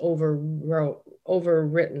was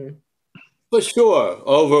overwritten. For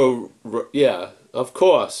sure, yeah, of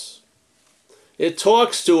course. It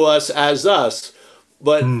talks to us as us,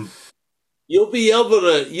 but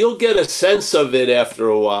you'll get a sense of it after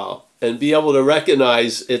a while and be able to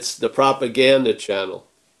recognize it's the propaganda channel.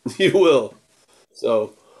 You will.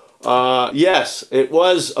 So, yes, it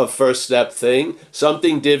was a first step thing.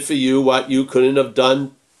 Something did for you what you couldn't have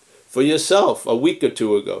done for yourself a week or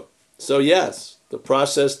two ago. So yes, the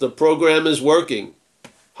program is working.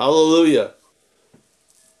 Hallelujah.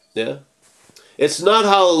 Yeah. It's not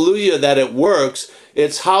hallelujah that it works.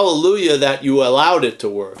 It's hallelujah that you allowed it to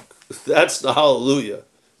work. That's the hallelujah.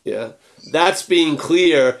 Yeah. That's being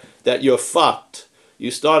clear that you're fucked. You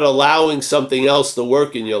start allowing something else to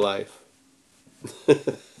work in your life.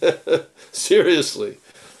 Seriously.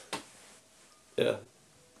 Yeah.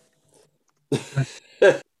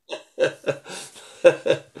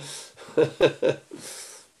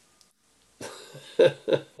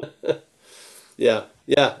 Yeah,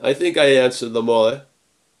 yeah. I think I answered them all.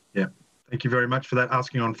 Yeah. Thank you very much for that.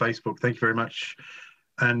 Asking on Facebook. Thank you very much.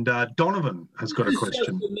 And Donovan has got a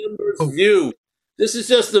question. View. This is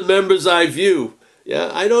just the members' eye view.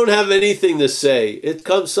 Yeah, I don't have anything to say.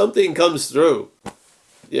 Something comes through.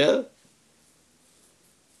 Yeah.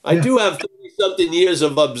 I do have 30-something years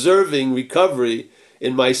of observing recovery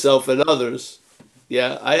in myself and others.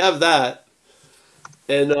 Yeah, I have that.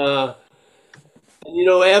 And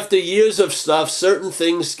after years of stuff, certain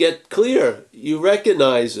things get clear. You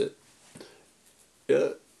recognize it. Yeah.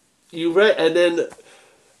 And then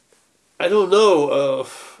I don't know.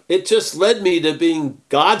 It just led me to being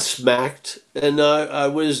godsmacked, and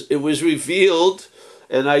it was revealed,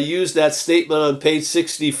 and I used that statement on page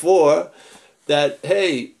 64 that,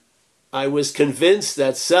 hey, I was convinced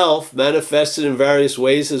that self manifested in various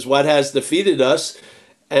ways is what has defeated us,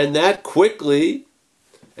 and that quickly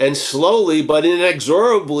and slowly but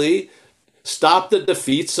inexorably stopped the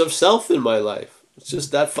defeats of self in my life. It's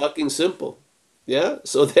just that fucking simple. Yeah.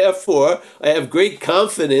 So therefore, I have great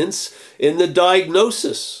confidence in the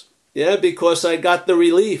diagnosis. Yeah, because I got the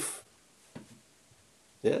relief.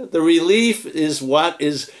 Yeah, the relief is what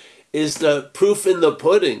is the proof in the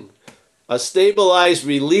pudding. A stabilized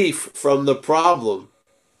relief from the problem.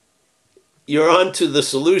 You're on to the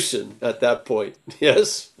solution at that point.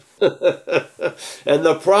 Yes. And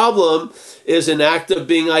the problem is an act of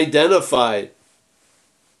being identified.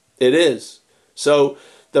 It is. So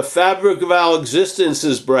the fabric of our existence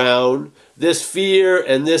is brown. This fear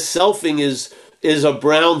and this selfing is a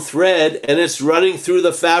brown thread, and it's running through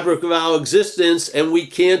the fabric of our existence, and we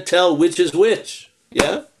can't tell which is which.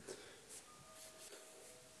 Yeah?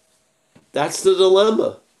 That's the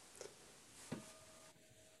dilemma.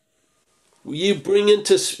 You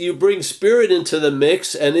bring spirit into the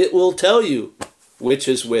mix, and it will tell you which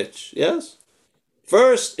is which. Yes?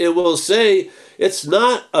 First, it will say it's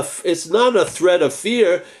not a threat of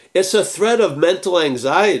fear, it's a threat of mental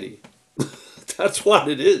anxiety. That's what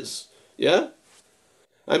it is. Yeah?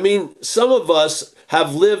 I mean, some of us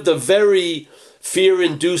have lived a very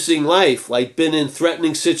fear-inducing life, like been in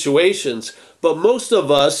threatening situations, but most of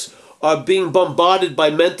us are being bombarded by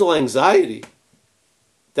mental anxiety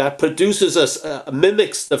that produces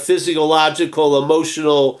mimics the physiological,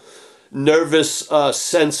 emotional, nervous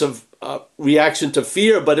sense of reaction to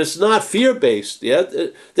fear, but it's not fear-based. Yeah,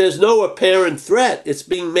 there's no apparent threat. It's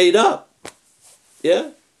being made up.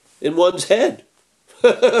 Yeah, in one's head.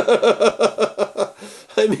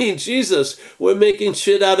 I mean, Jesus, we're making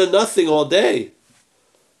shit out of nothing all day.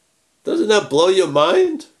 Doesn't that blow your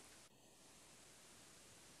mind?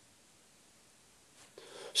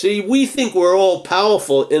 See, we think we're all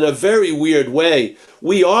powerful in a very weird way.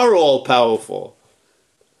 We are all powerful.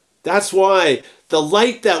 That's why the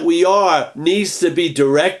light that we are needs to be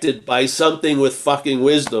directed by something with fucking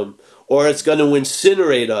wisdom, or it's going to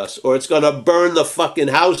incinerate us, or it's going to burn the fucking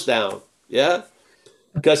house down. Yeah?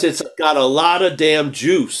 Because it's got a lot of damn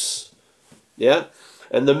juice. Yeah?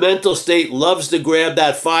 And the mental state loves to grab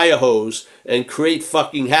that fire hose and create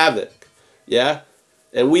fucking havoc. Yeah?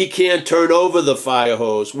 And we can't turn over the fire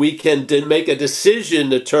hose. We can make a decision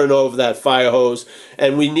to turn over that fire hose,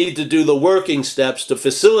 and we need to do the working steps to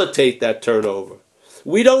facilitate that turnover.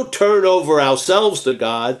 We don't turn over ourselves to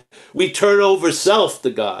God. We turn over self to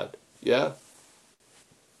God. Yeah?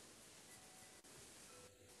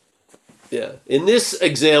 Yeah. In this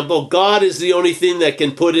example, God is the only thing that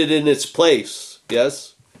can put it in its place.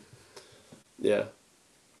 Yes? Yeah.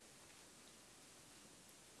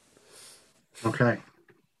 Okay.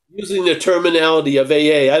 Using the terminology of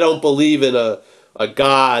AA, I don't believe in a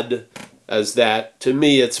God as that. To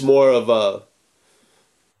me, it's more of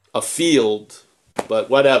a field, but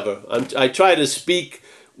whatever. I try to speak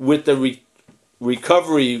with the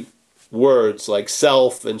recovery words like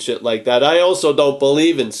self and shit like that. I also don't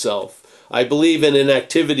believe in self. I believe in an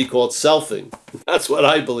activity called selfing. That's what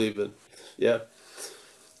I believe in. Yeah.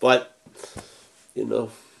 But,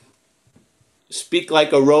 speak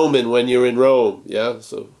like a Roman when you're in Rome. Yeah.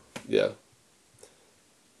 So, yeah.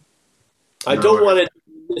 I don't want it to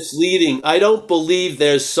be misleading. I don't believe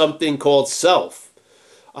there's something called self.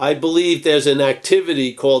 I believe there's an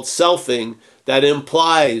activity called selfing that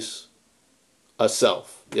implies a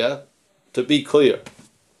self. Yeah. To be clear.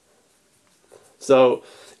 So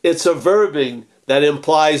it's a verbing that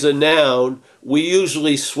implies a noun. We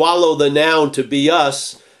usually swallow the noun to be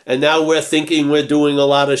us, and now we're thinking we're doing a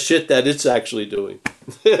lot of shit that it's actually doing.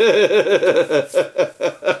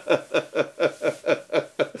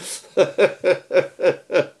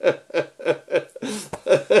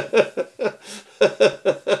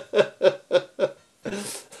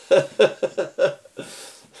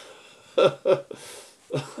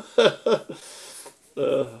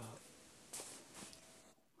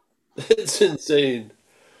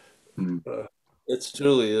 It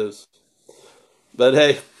truly is. But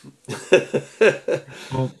hey.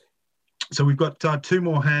 Well, so we've got 2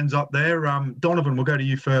 more hands up there. Donovan, we'll go to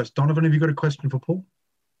you first. Donovan, have you got a question for Paul?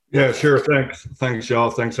 Yeah, sure. Thanks, y'all.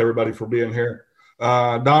 Thanks, everybody, for being here.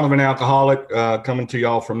 Donovan, alcoholic, coming to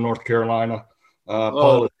y'all from North Carolina.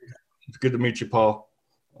 Paul, it's good to meet you, Paul.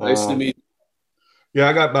 Nice to meet you. Yeah,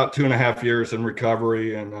 I got about 2.5 years in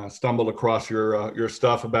recovery and stumbled across your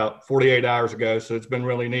stuff about 48 hours ago. So it's been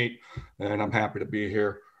really neat, and I'm happy to be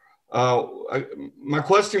here. My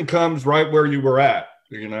question comes right where you were at.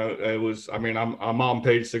 You know, it was, I mean, I'm on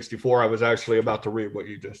page 64. I was actually about to read what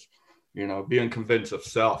you just, you know, being convinced of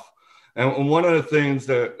self. And one of the things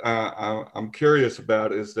that I'm curious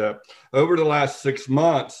about is that over the last 6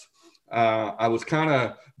 months, I was kind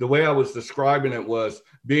of, the way I was describing it was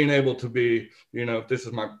being able to be, you know, if this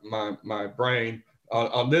is my brain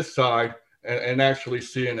on this side and actually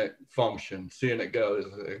seeing it function, seeing it go,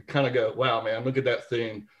 kind of go, wow, man, look at that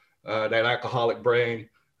thing, that alcoholic brain,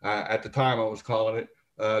 at the time I was calling it,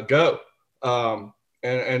 go.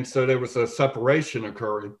 And so there was a separation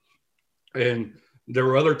occurring. And there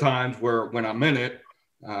were other times where when I'm in it,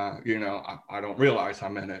 you know, I don't realize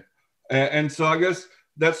I'm in it. And so I guess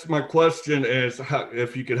that's my question is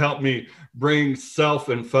if you could help me bring self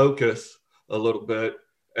in focus a little bit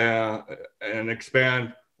and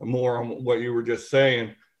expand more on what you were just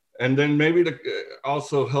saying. And then maybe to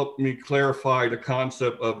also help me clarify the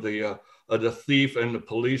concept of the thief and the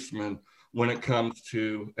policeman when it comes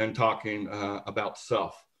to and talking about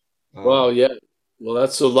self. Well, yeah. Well,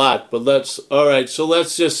 that's a lot, but all right. So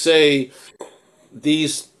let's just say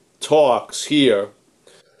these talks here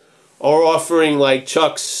are offering, like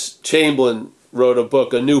Chuck Chamberlain wrote a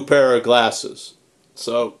book, A New Pair of Glasses.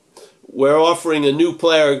 So we're offering a new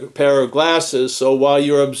pair of glasses. So while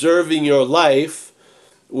you're observing your life,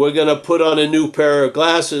 we're going to put on a new pair of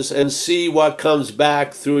glasses and see what comes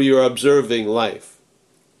back through your observing life.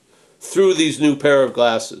 Through these new pair of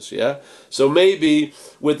glasses, yeah? So maybe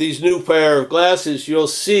with these new pair of glasses, you'll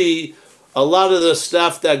see a lot of the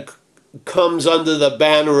stuff that comes under the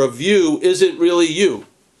banner of you isn't really you,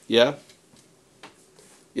 yeah?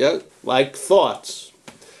 Yeah, like thoughts,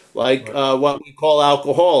 like what we call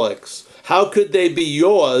alcoholics. How could they be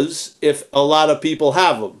yours if a lot of people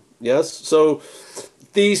have them, yes? So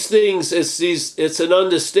these things, it's an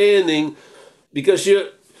understanding because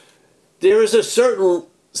there is a certain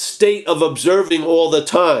state of observing all the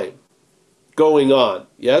time going on,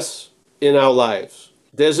 yes, in our lives.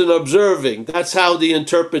 There's an observing. That's how the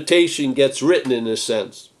interpretation gets written in a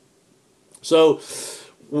sense. So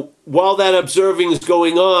while that observing is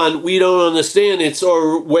going on, we don't understand it's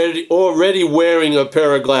already wearing a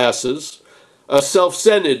pair of glasses, a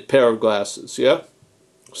self-centered pair of glasses, yeah?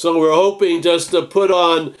 So we're hoping just to put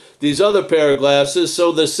on these other pair of glasses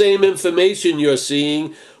so the same information you're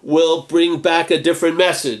seeing will bring back a different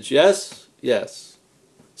message, yes? Yes.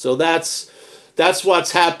 So that's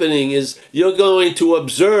what's happening is you're going to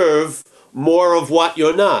observe more of what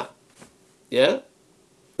you're not, yeah?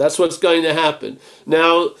 That's what's going to happen.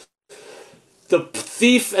 Now, the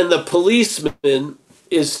thief and the policeman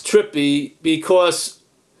is trippy because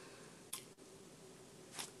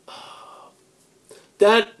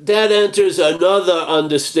that enters another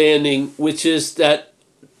understanding, which is that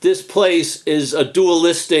this place is a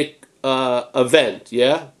dualistic event,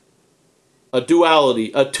 yeah? A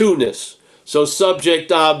duality, a two-ness. So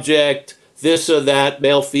subject, object, this or that,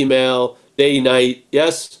 male, female, day, night,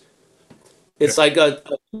 yes? It's like a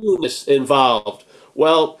two-ness involved.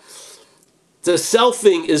 Well, the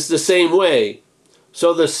selfing is the same way.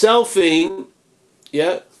 So the selfing,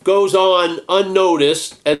 yeah, goes on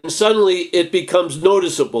unnoticed, and suddenly it becomes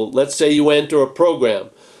noticeable. Let's say you enter a program.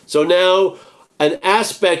 So now an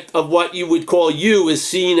aspect of what you would call you is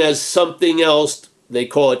seen as something else. They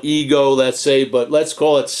call it ego, let's say, but let's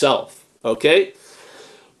call it self, okay?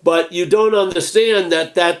 But you don't understand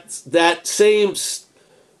that same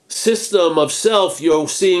system of self you're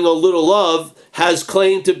seeing a little of has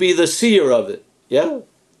claimed to be the seer of it, yeah?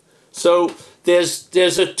 So there's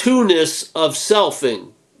a two-ness of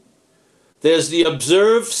selfing. There's the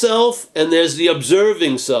observed self and there's the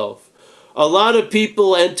observing self. A lot of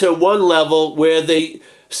people enter one level where they're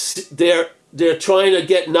trying to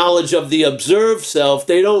get knowledge of the observed self.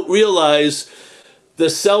 They don't realize the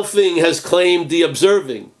selfing has claimed the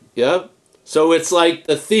observing, yeah? So it's like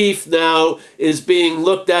the thief now is being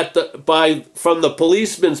looked at from the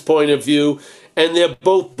policeman's point of view, and they're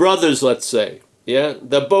both brothers, let's say, yeah?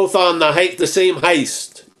 They're both on the same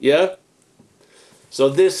heist, yeah? So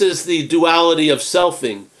this is the duality of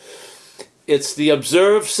selfing. It's the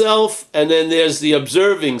observed self, and then there's the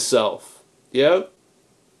observing self, yeah?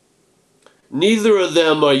 Neither of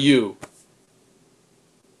them are you.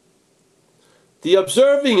 The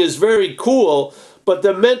observing is very cool, but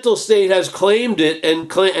the mental state has claimed it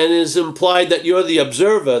and is implied that you're the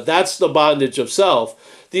observer. That's the bondage of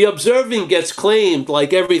self. The observing gets claimed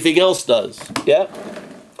like everything else does. Yeah?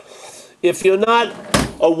 If you're not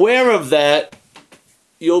aware of that,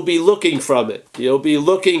 you'll be looking from it. You'll be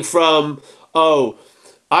looking from,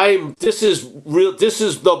 this is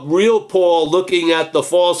the real Paul looking at the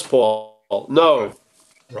false Paul. No.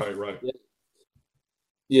 Right.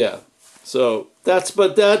 Yeah. So that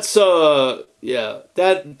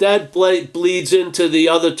bleeds into the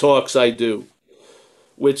other talks I do,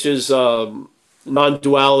 which is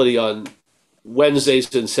non-duality on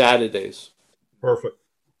Wednesdays and Saturdays. Perfect.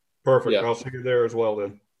 Yeah. I'll see you there as well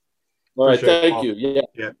then. All right. Appreciate Thank you.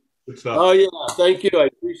 Yeah. Good stuff. Oh yeah. Thank you. I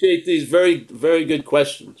appreciate these very, very good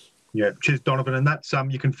questions. Yeah. Cheers, Donovan. And that's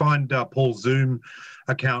you can find Paul's Zoom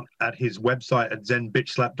account at his website at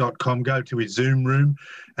zenbitchslap.com. Go to his Zoom room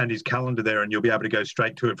and his calendar there, and you'll be able to go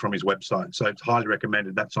straight to it from his website. So it's highly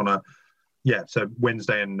recommended. That's on so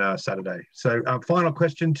Wednesday and Saturday. So final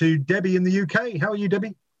question to Debbie in the UK. How are you,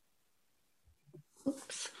 Debbie?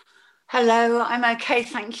 Oops. Hello, I'm okay.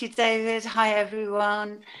 Thank you, David. Hi,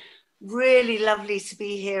 everyone. Really lovely to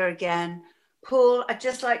be here again. Paul, I'd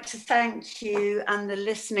just like to thank you and the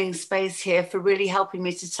listening space here for really helping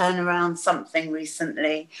me to turn around something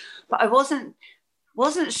recently. But I wasn't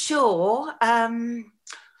sure,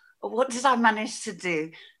 what did I manage to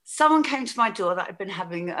do? Someone came to my door that I'd been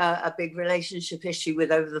having a big relationship issue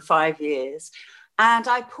with over the 5 years. And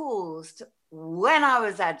I paused when I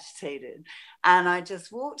was agitated, and I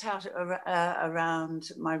just walked out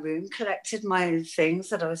around my room, collected my things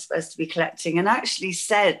that I was supposed to be collecting, and actually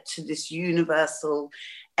said to this universal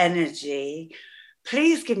energy,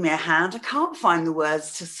 please give me a hand. I can't find the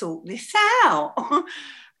words to sort this out.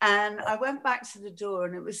 And I went back to the door,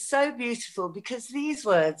 and it was so beautiful because these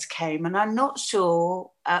words came, and I'm not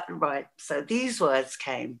sure, so these words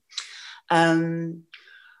came.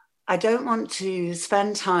 I don't want to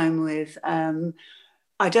spend time with, I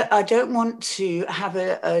don't want to have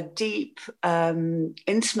a deep,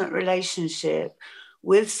 intimate relationship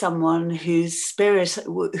with someone whose spirit,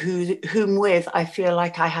 whom with I feel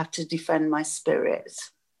like I have to defend my spirit.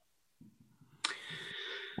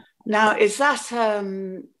 Now, is that,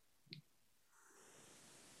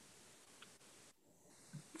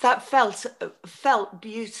 that felt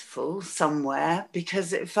beautiful somewhere,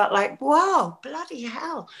 because it felt like, wow, bloody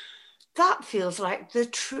hell, that feels like the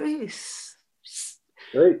truth.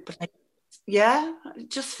 Great. Yeah,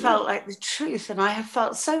 it just felt like the truth. And I have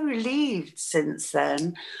felt so relieved since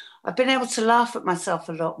then. I've been able to laugh at myself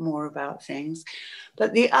a lot more about things.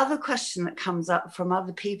 But the other question that comes up from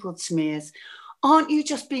other people to me is, aren't you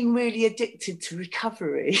just being really addicted to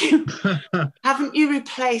recovery? Haven't you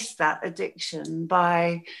replaced that addiction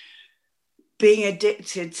by being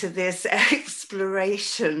addicted to this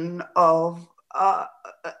exploration of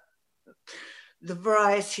the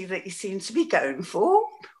variety that you seem to be going for?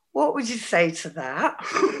 What would you say to that?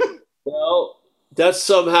 Well, that's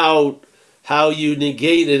somehow how you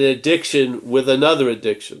negate an addiction with another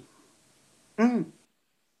addiction. Mm.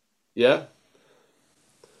 Yeah?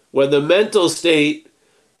 When the mental state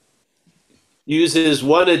uses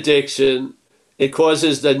one addiction, it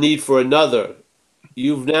causes the need for another.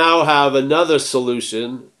 You now have another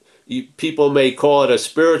solution. People may call it a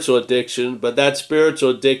spiritual addiction, but that spiritual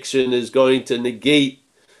addiction is going to negate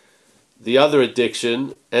the other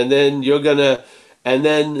addiction, and then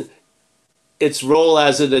its role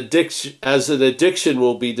as an addiction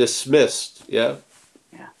will be dismissed. Yeah.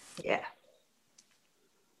 Yeah.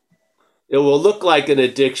 It will look like an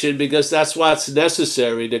addiction because that's what's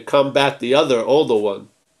necessary to combat the other older one.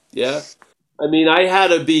 Yeah. I mean, I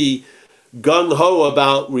had to be gung-ho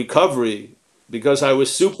about recovery because I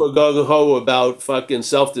was super gung-ho about fucking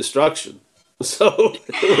self-destruction. So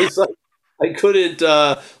it was like, I couldn't,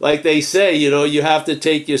 like they say, you have to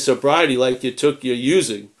take your sobriety like you took your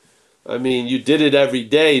using. I mean, you did it every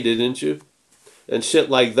day, didn't you? And shit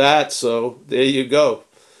like that. So there you go.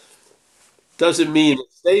 Doesn't mean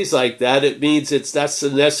it stays like that. It means that's the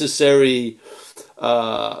necessary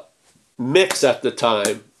mix at the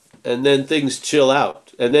time, and then things chill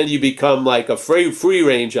out, and then you become like a free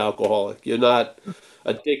range alcoholic. You're not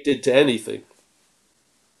addicted to anything.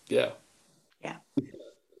 Yeah. Yeah.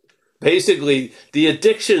 Basically, the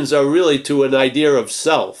addictions are really to an idea of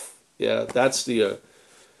self. Yeah, that's the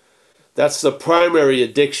primary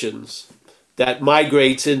addictions that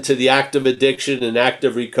migrates into the active addiction and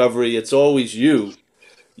active recovery. It's always you.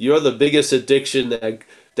 You're the biggest addiction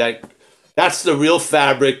that's the real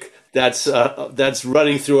fabric that's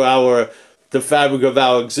running through our the fabric of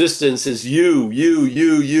our existence is you.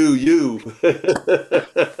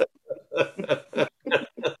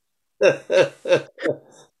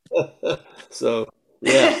 So,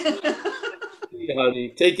 yeah. Honey,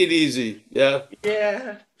 take it easy. Yeah.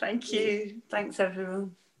 Yeah. Thank you. Thanks,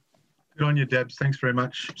 everyone. Good on you, Debs. Thanks very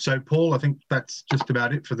much. So, Paul, I think that's just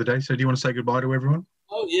about it for the day. So, do you want to say goodbye to everyone?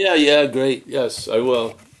 Oh, yeah, great. Yes, I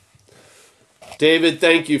will. David,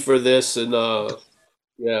 thank you for this. And,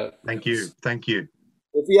 yeah. Thank you.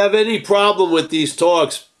 If you have any problem with these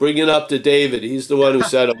talks, bring it up to David. He's the one who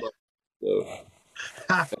set them up. So,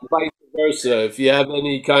 and vice versa. If you have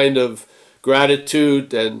any kind of gratitude,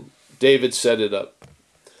 then David set it up.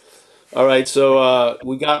 All right, so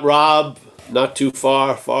we got Rob not too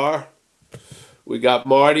far. We got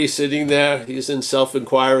Marty sitting there. He's in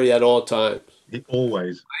self-inquiry at all times.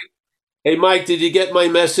 Always. Hey, Mike, did you get my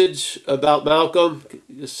message about Malcolm?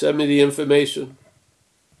 Just send me the information.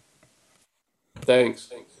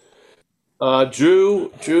 Thanks.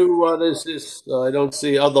 Drew, what is this? I don't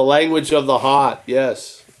see. Oh, the language of the heart.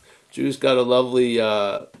 Yes. Drew's got a lovely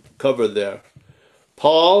cover there.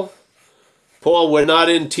 Paul, we're not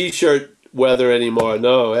in T-shirt weather anymore.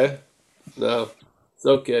 No, eh? No. It's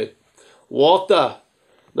okay. Walter,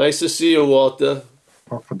 nice to see you, Walter.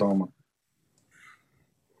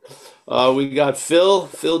 We got Phil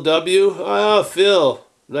W. Oh, Phil.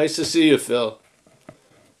 Nice to see you, Phil.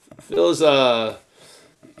 Phil's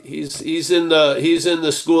he's in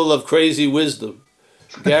the school of crazy wisdom.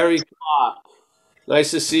 Gary Clark.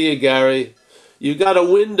 Nice to see you, Gary. You got a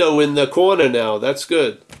window in the corner now. That's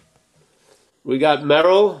good. We got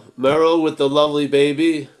Merrill with the lovely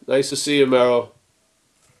baby. Nice to see you, Merrill.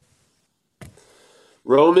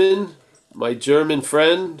 Roman, my German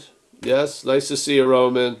friend. Yes, nice to see you,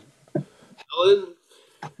 Roman. Helen,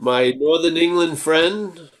 my Northern England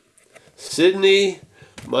friend. Sydney,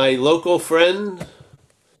 my local friend.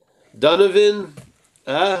 Donovan,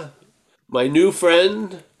 my new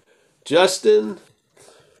friend. Justin,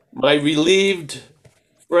 my relieved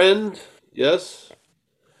friend. Yes.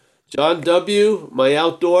 John W., my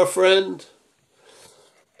outdoor friend.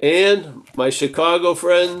 And my Chicago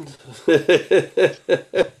friend.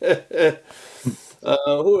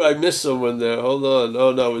 I missed someone there. Hold on.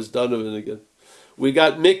 Oh, no, it was Donovan again. We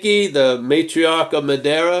got Mickey, the matriarch of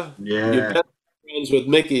Madeira. Yeah. You better be friends with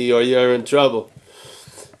Mickey or you're in trouble.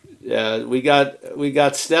 Yeah, we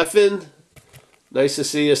got Stefan. Nice to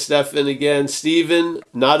see you, Stefan, again. Stephen,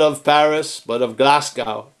 not of Paris, but of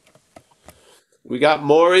Glasgow. We got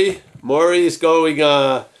Maury. Maury's going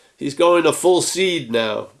he's going a full seed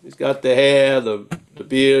now. He's got the hair, the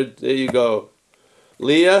beard. There you go.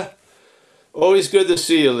 Leah, always good to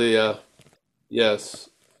see you, Leah. Yes.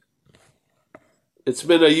 It's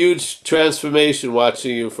been a huge transformation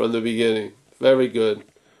watching you from the beginning. Very good.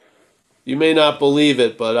 You may not believe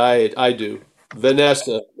it, but I do.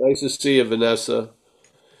 Vanessa, nice to see you, Vanessa.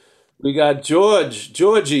 We got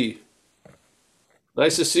Georgie.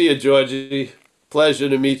 Nice to see you, Georgie. Pleasure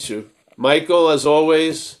to meet you. Michael, as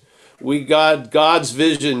always, we got God's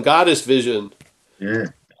vision, Goddess vision. Yeah.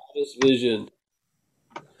 Goddess vision.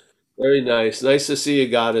 Very nice. Nice to see you,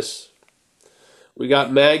 Goddess. We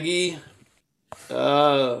got Maggie.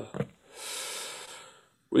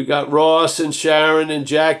 We got Ross and Sharon and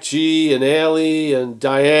Jack G and Ailey and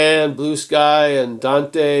Diane, Blue Sky and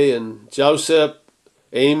Dante and Joseph,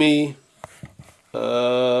 Amy,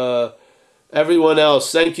 everyone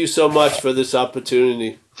else. Thank you so much for this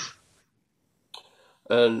opportunity.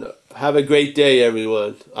 And have a great day,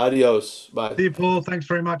 everyone. Adios. Bye. See you, Paul. Thanks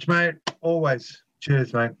very much, mate. Always.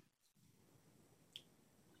 Cheers, mate.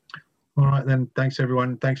 All right, then. Thanks,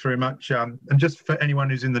 everyone. Thanks very much. And just for anyone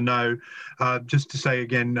who's in the know, just to say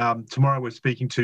again, tomorrow we're speaking to